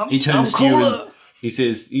 He turns I'm to you cooler. and he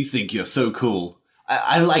says, "You think you're so cool.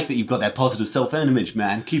 I like that you've got that positive self-image,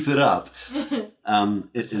 man. Keep it up."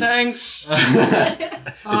 It is. Thanks.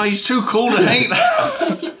 Oh, he's too cool to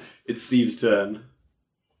hate. It's Steve's turn.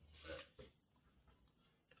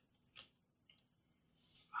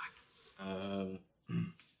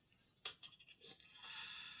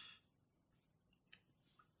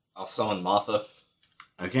 I'll summon Martha.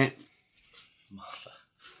 Okay.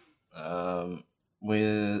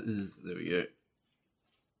 Where is... There we go.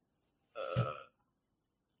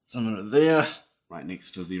 Summon her there. Right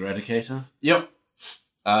next to the Eradicator. Yep.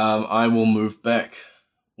 I will move back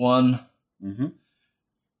 1. Mm-hmm.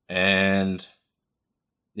 And...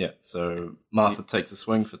 Yeah, so Martha takes a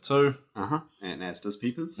swing for 2. Uh-huh. And as does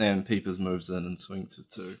Peepers. And Peepers moves in and swings for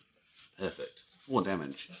 2. Perfect. 4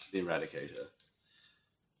 damage to the Eradicator.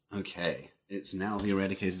 Okay. It's now the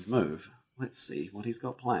Eradicator's move. Let's see what he's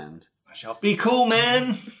got planned. I shall be cool,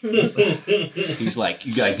 man. He's like,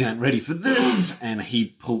 "You guys aren't ready for this," and he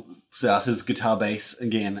pulls out his guitar bass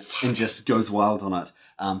again and just goes wild on it.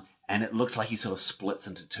 And it looks like he sort of splits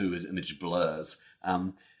into 2, his image blurs.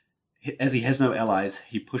 As he has no allies,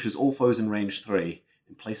 he pushes all foes in range 3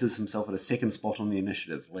 and places himself at a 2nd spot on the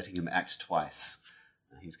initiative, letting him act twice.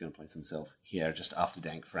 He's going to place himself here just after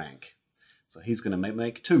Dank Frank. So he's going to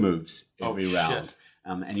make 2 moves every round. Shit.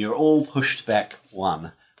 And you're all pushed back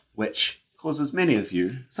 1, which causes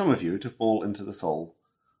some of you, to fall into the soul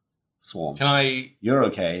swarm. Can I? You're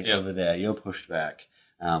okay Yeah. over there. You're pushed back.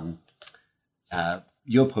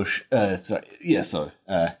 You're pushed. Let's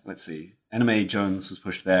see. Anime Jones was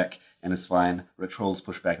pushed back and is fine. Rick Troll's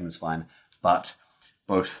pushed back and is fine. But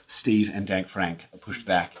both Steve and Dank Frank are pushed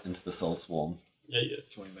back into the soul swarm. Yeah.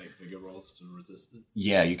 Can we make vigor rolls to resist it?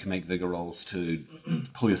 Yeah, you can make vigor rolls to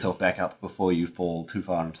pull yourself back up before you fall too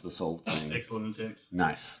far into the soul thing. Excellent attempt.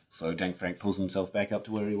 Nice. So Dank Frank pulls himself back up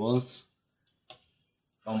to where he was.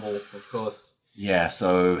 Fumble, of course. Yeah,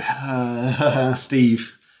 so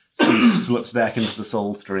Steve slips back into the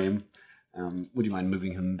soul stream. Would you mind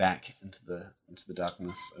moving him back into the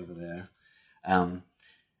darkness over there?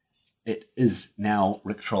 It is now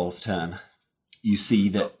Rick Troll's turn. You see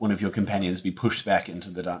that one of your companions be pushed back into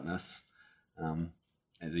the darkness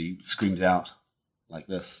as he screams out like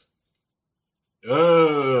this.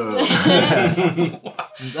 Oh. I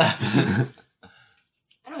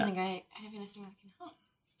don't think I have anything that can help.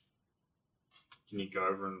 Can you go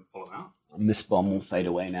over and pull him out? Mist bomb will fade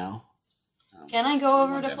away now. Can I go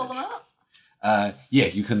over to pull them out? Yeah,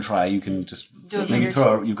 you can try. You can just Do a maybe bigger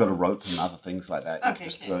throw. You've got a rope and other things like that. You Okay, can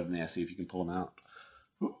just okay. throw it in there, see if you can pull them out.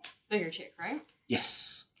 Bigger check, right?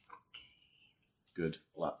 Yes. Good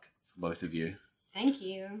luck for both of you. Thank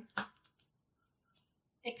you.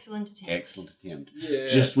 Excellent attempt. Excellent attempt. Yeah.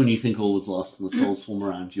 Just when you think all was lost and the souls swarm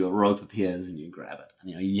around you, a rope appears and you grab it. And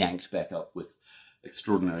you're yanked back up with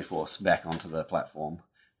extraordinary force back onto the platform.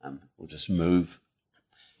 We'll just move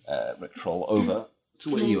Rick Troll over to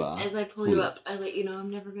where you are. As I pull you up, I let you know I'm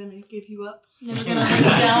never going to give you up. Never going to let you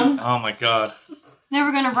down. Oh my god.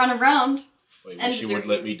 Never going to run around. Wait, and wish you would desert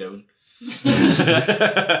let you. me down.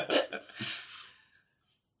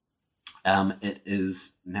 It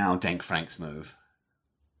is now Dank Frank's move.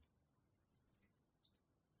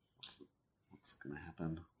 What's going to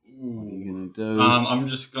happen? What are you going to do? I'm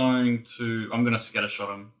going to scatter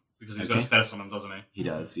shot him because he's got a Okay. status on him, doesn't he? He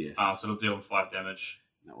does, yes. So it'll deal him 5 damage.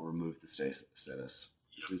 That will remove the status.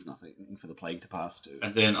 Because there's nothing for the plague to pass to.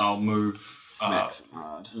 And then I'll move Smacks him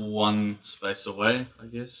hard. 1 space away, I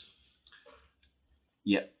guess.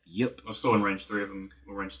 Yep. I'm still in range 3 of them,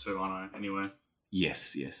 or range 2, aren't I? Anyway.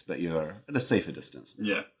 Yes, but you're at a safer distance.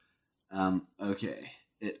 Yeah. Okay.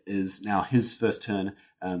 It is now his first turn.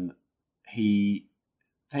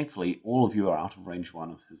 Thankfully, all of you are out of range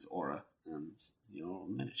 1 of his aura. You're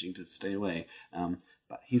managing to stay away.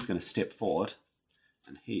 But he's going to step forward,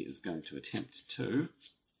 and he is going to attempt to...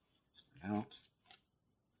 Let's find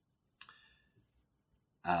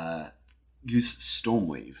out. Use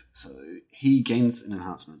Stormweave. So he gains an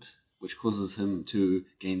enhancement, which causes him to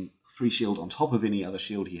gain 3 shield on top of any other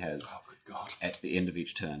shield he has good god. at the end of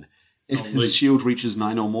each turn. If Lovely. his shield reaches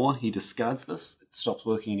 9 or more, he discards this. It stops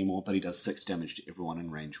working anymore, but he does 6 damage to everyone in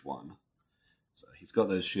range 1. So he's got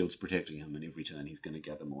those shields protecting him, and every turn he's going to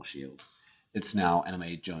gather more shield. It's now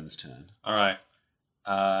Anime Jones' turn. Alright.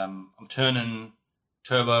 I'm turning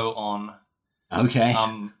turbo on. Okay.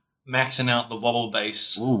 I'm maxing out the wobble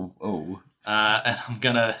base. Ooh. And I'm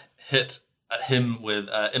gonna hit him with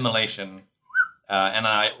immolation. And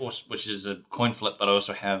I also, which is a coin flip, but I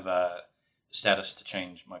also have status to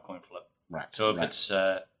change my coin flip. Right. So if right. it's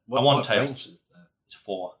What tail. range is that? it's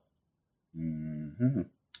 4. Mm-hmm.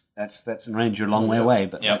 That's in range. You're a long way away,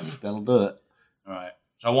 but Yep. that'll do it. All right.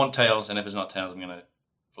 So I want tails, and if it's not tails, I'm gonna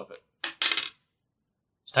flip it.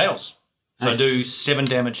 It's tails. So Nice. I do 7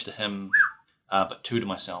 damage to him, but 2 to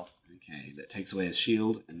myself. Okay, that takes away his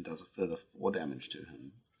shield and does a further 4 damage to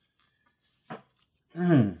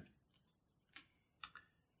him.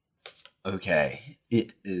 Okay,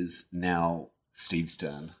 it is now Steve's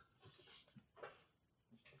turn.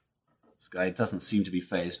 This guy doesn't seem to be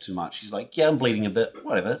phased too much. He's like, yeah, I'm bleeding a bit.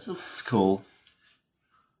 Whatever, it's cool.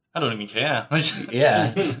 I don't even care.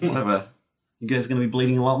 Yeah, whatever. You guys are going to be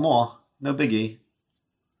bleeding a lot more. No biggie.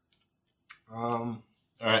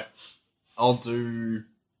 Alright. I'll do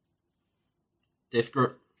Death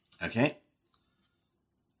Grip. Okay.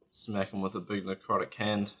 Smack him with a big necrotic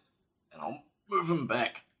hand. And I'll move him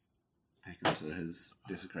back. Back onto his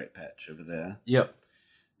desecrate patch over there. Yep.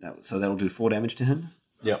 So that'll do 4 damage to him.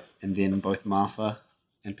 Yep. And then both Martha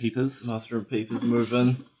and Peepers Martha and Peepers move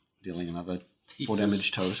in. dealing another 4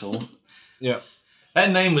 damage total. Yep.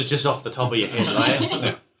 That name was just off the top of your head,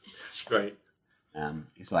 right? It's great.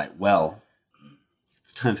 He's like, well,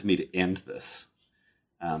 it's time for me to end this.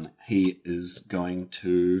 He is going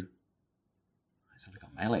to... He's only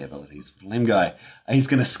got melee abilities. Lame guy. He's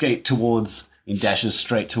going to skate towards... He dashes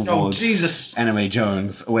straight towards Jesus. Anime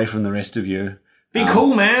Jones, away from the rest of you. Be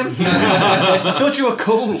cool, man. I thought you were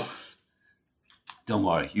cool. Don't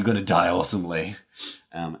worry, you're going to die awesomely.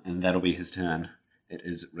 And that'll be his turn. It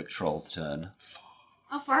is Rick Troll's turn.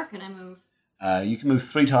 How far can I move? You can move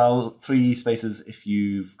 3 spaces if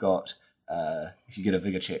you've got if you get a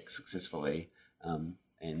vigor check successfully,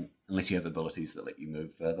 and unless you have abilities that let you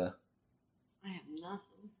move further. I have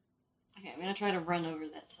nothing. Okay, I'm gonna try to run over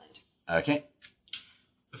that side. Okay.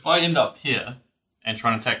 If I end up here and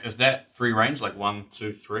try and attack, is that 3 range? Like 1,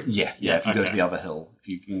 2, 3? Yeah. If you go to Okay. the other hill, if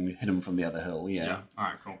you can hit him from the other hill, Yeah.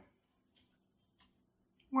 Alright, cool.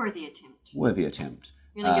 Worthy attempt. Worthy attempt.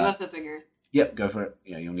 I'm gonna give up a bigger. Yep, go for it.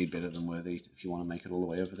 Yeah, you'll need better than worthy if you want to make it all the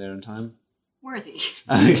way over there in time. Worthy.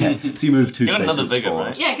 Okay, so you move 2 You got spaces another vigor, forward.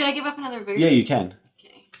 right? Yeah, can I give up another bigger? Yeah, you can.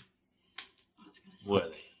 Okay. I was gonna say.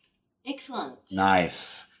 Worthy. Excellent.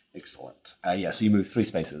 Nice. Excellent. Yeah, so you move 3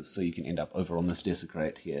 spaces, so you can end up over on this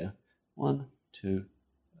desecrate here. 1, 2,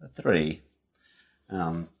 3.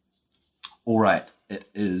 All right, it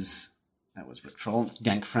is... That was Rick Troll. It's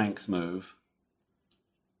Dank Frank's move.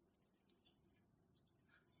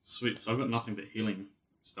 Sweet, so I've got nothing but healing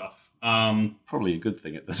stuff. Probably a good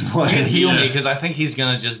thing at this You point. can heal me Yeah. because I think he's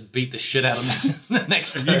gonna just beat the shit out of me the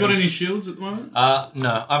next Have turn. you got any shields at the moment?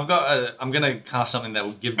 No, I've got. I'm gonna cast something that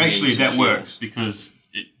will give me. Actually, some that shield. works because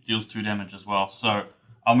it deals 2 damage as well. So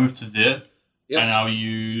I'll move to there, Yep. and I'll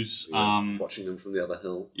use watching them from the other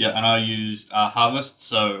hill. and I'll use Harvest.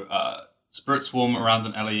 So Spirit Swarm around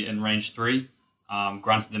an ally in range 3,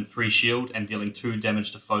 granting them 3 shield and dealing 2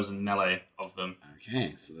 damage to foes in melee of them.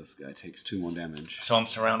 Okay, so this guy takes 2 more damage. So I'm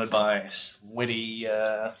surrounded by sweaty.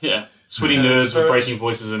 Yeah, sweaty nerds with Spirits. breaking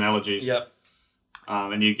voices and allergies. Yep.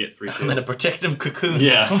 And you get 3 I'm in a shield. protective cocoon.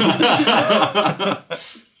 Yeah. I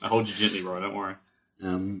hold you gently, bro. Don't worry.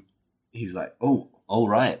 He's like, oh, all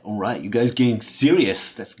right. You guys getting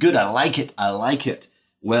serious. That's good. I like it.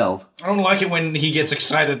 Well, I don't like it when he gets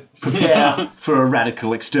excited. prepare for a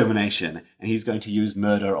radical extermination. And he's going to use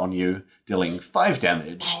murder on you, dealing 5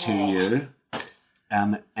 damage to you.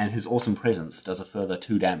 And his awesome presence does a further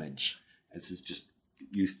 2 damage. This is just,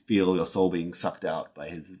 you feel your soul being sucked out by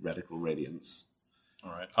his radical radiance.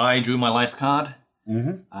 All right. I drew my life card.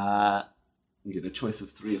 Mm-hmm. You get a choice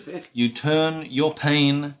of 3 effects. You turn your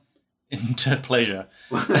pain into pleasure.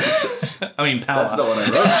 I mean, power. That's not what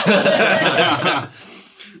I wrote.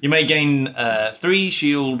 You may gain 3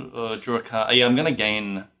 shield or draw a card. Yeah, I'm going to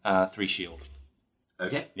gain 3 shield.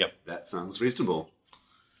 Okay. Yep. That sounds reasonable.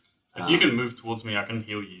 If you can move towards me, I can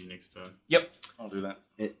heal you next turn. Yep, I'll do that.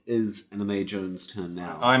 It is Anime Jones' turn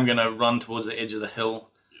now. I'm going to run towards the edge of the hill.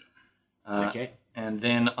 Okay. And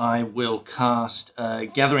then I will cast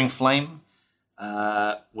Gathering Flame,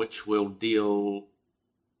 which will deal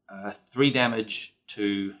 3 damage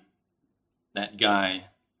to that guy.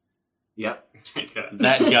 Yep. Okay.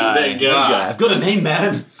 That guy. That guy. I've got a name,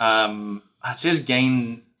 man. It says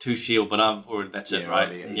gain 2 shield, but that's it, Yeah, right?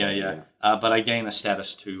 already, Yeah. yeah. But I gain a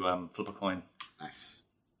status to flip a coin. Nice.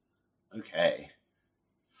 Okay.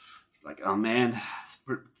 He's like, oh man,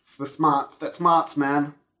 it's the smarts. That's smarts,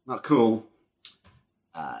 man. Not cool.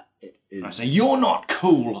 It is. I say, you're not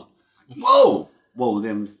cool. Whoa!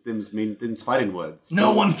 Them's fighting words.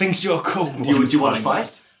 No one thinks you're cool. Do you want to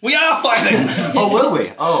fight? We are fighting. Oh, will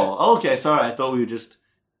we? Oh, okay. Sorry, I thought we were just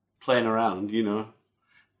playing around. You know.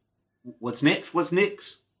 What's next?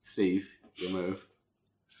 Steve, your move.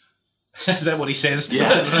 Is that what he says?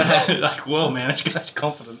 Yeah. Like, whoa, man, that's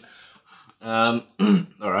confident. Alright,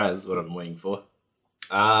 this is what I'm waiting for.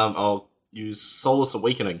 I'll use Soulless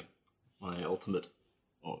Awakening, my ultimate.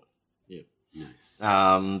 Nice.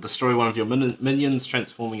 Destroy one of your minions,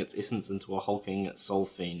 transforming its essence into a hulking soul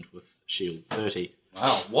fiend with shield 30.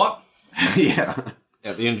 Wow, what? Yeah.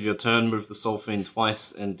 At the end of your turn, move the soul fiend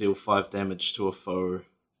twice and deal 5 damage to a foe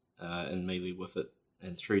in melee with it,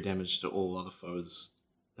 and 3 damage to all other foes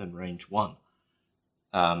in range 1.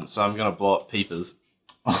 So I'm going to blow up Peepers.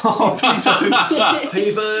 Oh,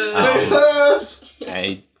 Peepers!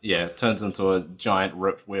 It turns into a giant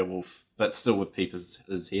ripped werewolf, but still with Peepers'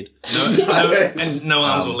 his head. And no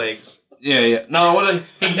arms or legs. Yeah. No,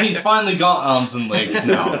 he's finally got arms and legs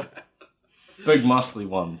now. Big muscly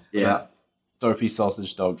ones. Yeah. Dopey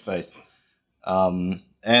sausage dog face. And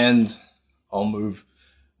I'll move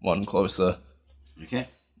 1 closer Okay.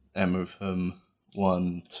 and move him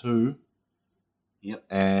 1, 2. Yep.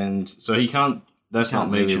 And so he can't. That's not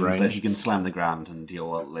Can't melee reach him, range. but he can slam the ground and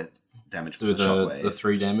deal damage Do with the shockwave. the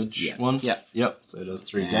 3 damage Yeah. one. Yeah. Yep. So it does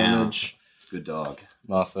 3 Now. damage. Good dog.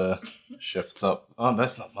 Martha shifts up. Oh,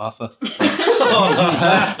 that's not Martha. You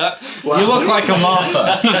look like a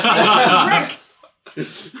Martha.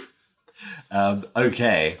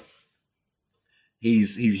 Okay.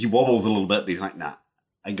 He wobbles a little bit, but he's like, nah,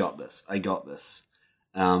 I got this.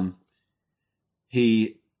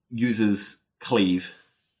 He uses cleave,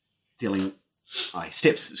 dealing. He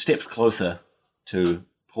steps closer to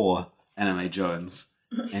poor Anime Jones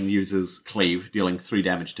and uses Cleave, dealing 3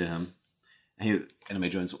 damage to him. And Anime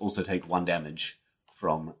Jones will also take 1 damage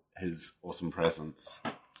from his awesome presence.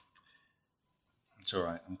 It's all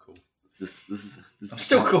right. I'm cool. This is I'm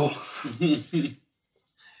still cool. He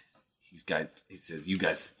says, you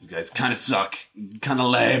guys kind of suck, kind of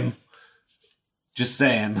lame. Just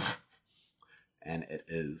saying. And it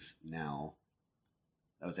is now.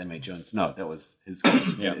 That was Anime Jones. No, that was his.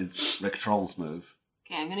 That is Rick Troll's move.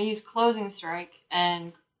 Okay, I'm gonna use Closing Strike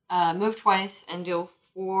and move twice and deal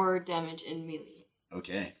 4 damage in melee.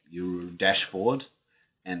 Okay, you dash forward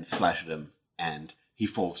and slash at him, and he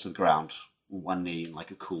falls to the ground, one knee in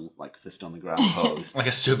like a cool fist on the ground pose. Like a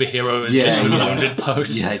superhero is just with a wounded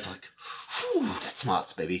pose. Yeah, he's like, "Whew, that's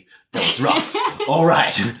smarts, baby. That was rough. All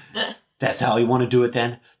right, that's how you want to do it.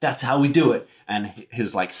 Then that's how we do it." And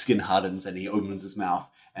his skin hardens, and he opens his mouth,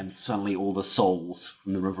 and suddenly all the souls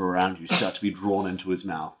from the river around you start to be drawn into his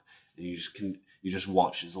mouth, and you just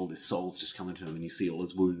watch as all these souls just come into him, and you see all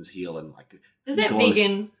his wounds heal, and Is that glows.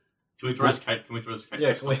 vegan? Can we throw his cake?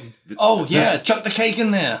 Yeah, can we? Oh, yeah. Chuck the cake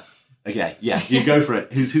in there. Okay, yeah, you go for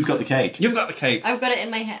it. Who's got the cake? You've got the cake. I've got it in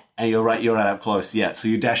my hat. And you're right up close. Yeah, so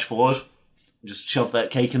you dash forward, just shove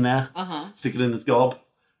that cake in there, stick it in its gob.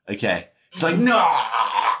 Okay, it's like no.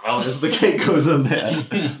 As the cake goes in there,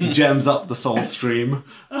 jams up the soul stream,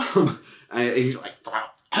 and he's like,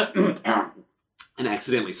 and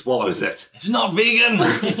accidentally swallows it. It's not vegan.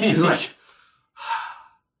 He's like,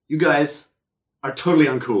 you guys are totally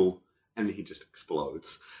uncool, and he just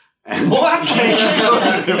explodes. And What? cake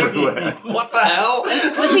goes everywhere. What the hell?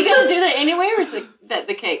 Was he gonna do that anyway, or is that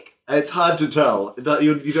the cake? It's hard to tell.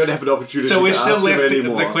 You don't have an opportunity So we're to still ask him left.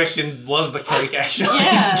 anymore. The question was the cake actually?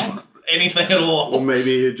 Yeah. Anything at all? Or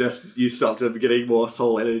maybe you stopped him getting more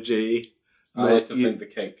soul energy. I like to think the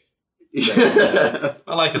cake. I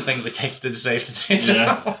like to think the cake did save the day.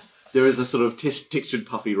 Yeah. There is a sort of textured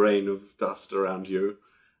puffy rain of dust around you.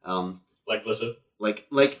 Like glitter. Like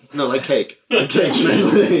cake. Like cake,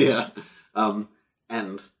 yeah.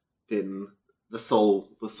 And then the soul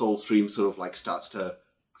stream sort of starts to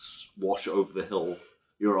wash over the hill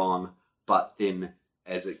you're on, but then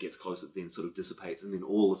as it gets closer, it then sort of dissipates, and then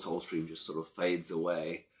all the soul stream just sort of fades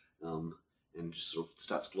away, and just sort of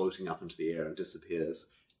starts floating up into the air and disappears.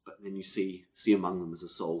 But then you see among them is a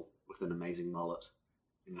soul with an amazing mullet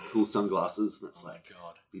and cool sunglasses, and it's like,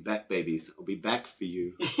 God. "Be back, babies. I'll be back for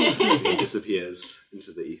you." And it disappears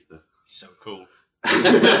into the ether. So cool.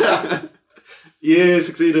 You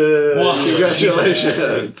succeeded! Whoa.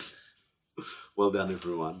 Congratulations! Well done,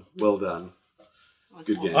 everyone. Well done.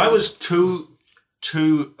 Good game. I was two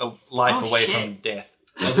life Oh, away shit. from death.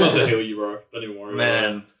 I was about to heal you, bro. Don't even worry.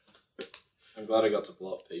 Man. I'm glad I got to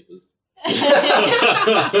blow up papers.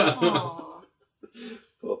 Aw.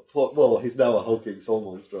 Well, he's now a hulking soul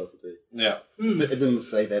monstrosity. Yeah. It didn't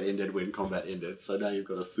say that ended when combat ended, so now you've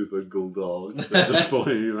got a super ghoul dog that's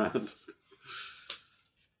following you around.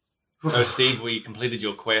 So, Steve, we completed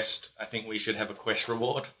your quest. I think we should have a quest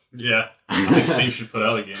reward. Yeah. I think Steve should put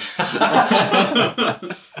out again.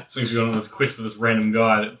 Since we got on this quest for this random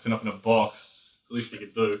guy that turned up in a box. It's the least he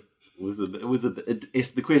could do.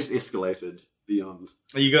 The quest escalated beyond.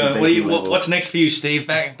 Are you going? What's next for you, Steve?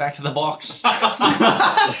 Back to the box.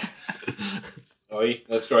 Oh,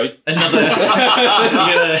 that's great. You're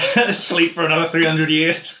gonna sleep for another 300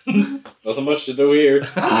 years. Nothing much to do here.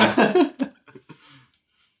 This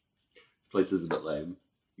place is a bit lame.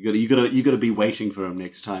 You gotta be waiting for him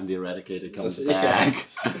next time the Eradicator comes back.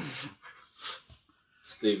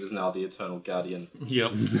 Steve is now the Eternal Guardian.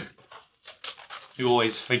 Yep. He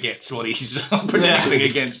always forgets what he's protecting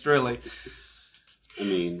against, really. I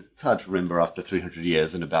mean, it's hard to remember after 300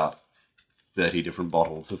 years and about 30 different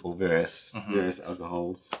bottles of all various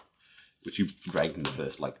alcohols, which you dragged in the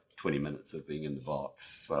first 20 minutes of being in the box.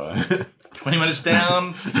 So 20 minutes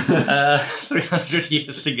down, 300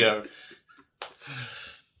 years to go.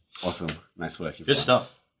 awesome, nice work, everyone. Good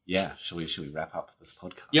stuff. Yeah, shall we wrap up this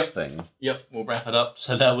podcast Yep. thing? Yep, we'll wrap it up.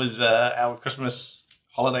 So that was our Christmas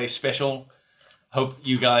holiday special. Hope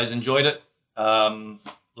you guys enjoyed it.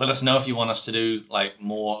 Let us know if you want us to do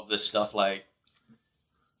more of this stuff.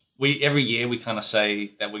 Every year we kind of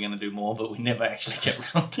say that we're going to do more, but we never actually get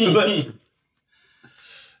around to it.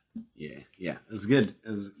 Yeah, it was good. It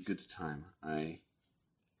was a good time. I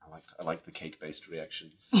liked the cake-based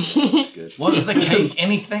reactions. It's good. Was the cake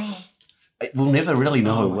anything? We'll never really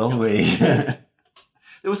know, Oh my will God. we? There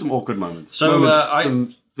were some awkward moments. So,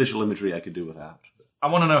 Some visual imagery I could do without.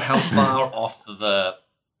 I want to know how far off the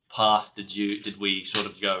path did we sort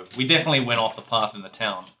of go? We definitely went off the path in the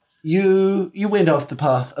town. You went off the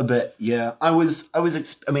path a bit, yeah. I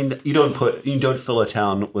mean, you don't fill a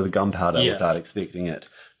town with gunpowder without expecting it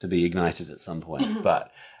to be ignited at some point.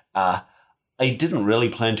 But I didn't really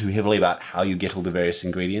plan too heavily about how you get all the various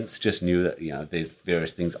ingredients. Just knew that there's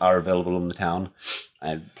various things are available in the town.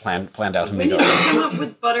 I planned out a We need mega. to come up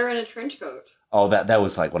with butter and a trench coat. Oh, that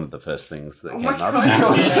was like one of the first things that Oh came my up.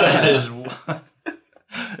 God. That is.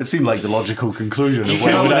 It seemed like the logical conclusion You of what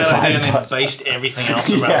came up would with I that idea find. and then But based everything else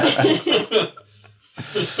around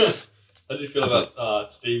it. How do you feel about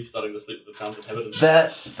Steve starting to sleep with the town's inhabitants?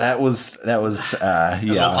 that was That's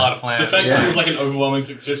all part of the plan. The fact that it was like an overwhelming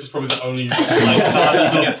success was probably the only card you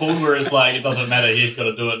could have pulled where it's like, it doesn't matter, he's got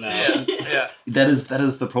to do it now. Yeah. That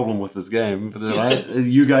is the problem with this game, right?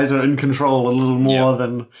 You guys are in control a little more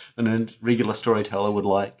than a regular storyteller would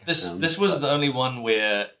like. This was the only one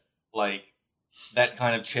where like that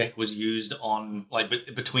kind of check was used on like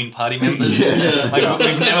between party members. Yeah. Like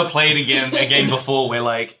we've never played a game before where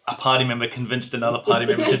like a party member convinced another party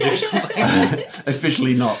member to do something.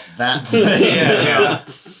 Especially not that thing. Yeah.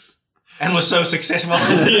 And was so successful.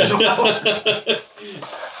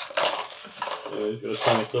 So he's got a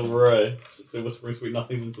tiny silver ray. The whispering sweet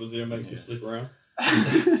nothings into his ear makes you sleep around.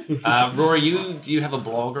 Rory, do you have a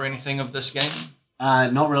blog or anything of this game?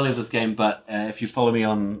 Not really of this game, but if you follow me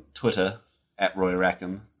on Twitter at Roy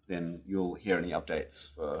Rackham, then you'll hear any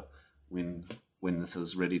updates for when this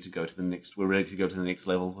is ready to go to the next. We're ready to go to the next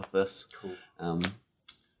level with this. Cool.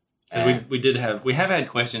 'Cause we have had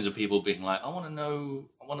questions of people being like, I want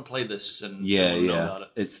to play this, and Yeah, want to know yeah. about it.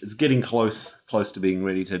 It's getting close to being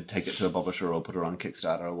ready to take it to a publisher or put it on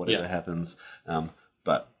Kickstarter or whatever Yeah. happens.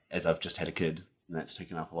 But as I've just had a kid, and that's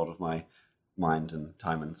taken up a lot of my mind and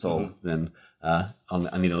time and soul, then I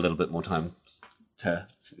need a little bit more time to.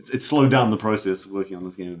 It's slowed down the process of working on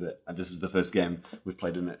this game a bit. This is the first game we've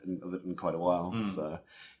played of it in quite a while. So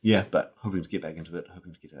yeah, but hoping to get back into it,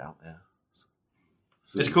 hoping to get it out there.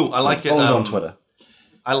 So, It's cool. I like it. Follow it on Twitter.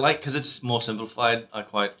 I like because it's more simplified. I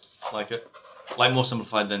quite like it. Like more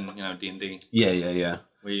simplified than D&D, Yeah.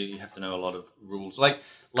 where you have to know a lot of rules. Like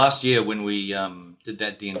last year when we did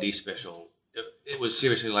that D&D special, it was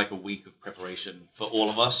seriously like a week of preparation for all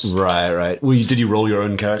of us. Right. Well, did you roll your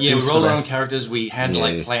own characters? Yeah, we for rolled our that? own characters. We had Yeah.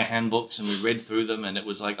 like player handbooks and we read through them, and it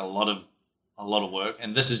was like a lot of work.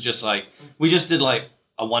 And this is just like we just did like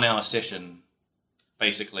a 1 hour session,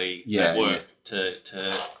 basically at work to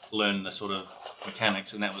learn the sort of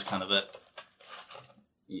mechanics, and that was kind of it.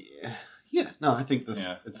 Yeah. No, I think this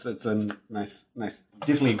it's a nice,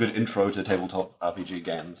 definitely a good intro to tabletop RPG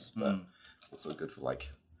games, but also good for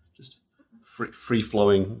like just free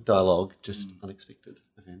flowing dialogue, just unexpected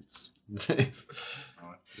events.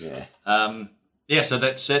 Yeah. So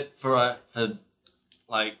that's it for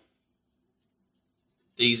like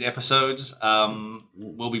these episodes.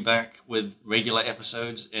 We'll be back with regular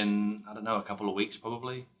episodes in a couple of weeks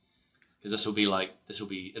probably, because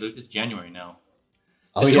it's January now.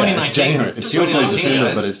 Oh, It's yeah, 2019. it's January. It feels like 2019, December,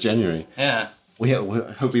 guys. but it's January. Yeah. We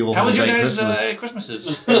hope you all How had was a your great guys' Christmas.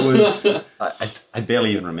 Christmases? It was. I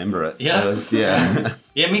barely even remember it. Yeah. It was, yeah.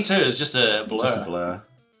 Yeah, me too. It's just a blur. Just a blur,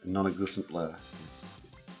 a non-existent blur.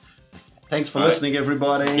 Thanks for listening,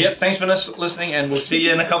 everybody. Yep. Thanks for listening, and we'll see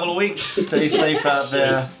you in a couple of weeks. Stay safe out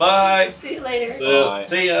there. Bye. See you later. Bye.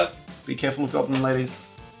 See ya. Be careful of goblin ladies.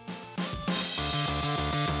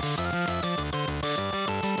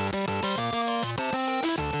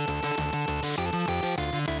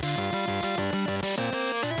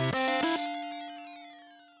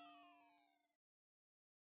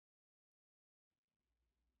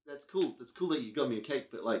 That's cool. That's cool that you got me a cake,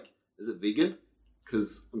 but like, is it vegan?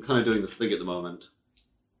 Because I'm kind of doing this thing at the moment.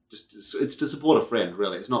 It's to support a friend,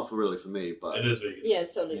 really. It's not really for me, but It is vegan. Yeah,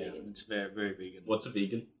 it's totally Yeah, vegan. it's very, very vegan. What's a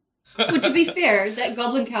vegan? But to be fair, that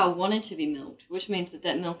goblin cow wanted to be milked, which means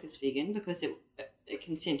that milk is vegan because it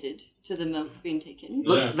consented to the milk being taken.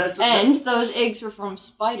 look, Yeah. And those eggs were from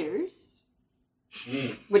spiders,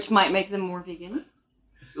 which might make them more vegan.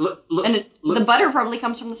 look, And look. the butter probably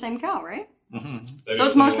comes from the same cow, right? Mm-hmm. So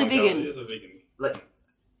it's mostly vegan. It is a vegan. like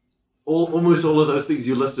almost all of those things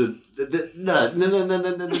you listed. No.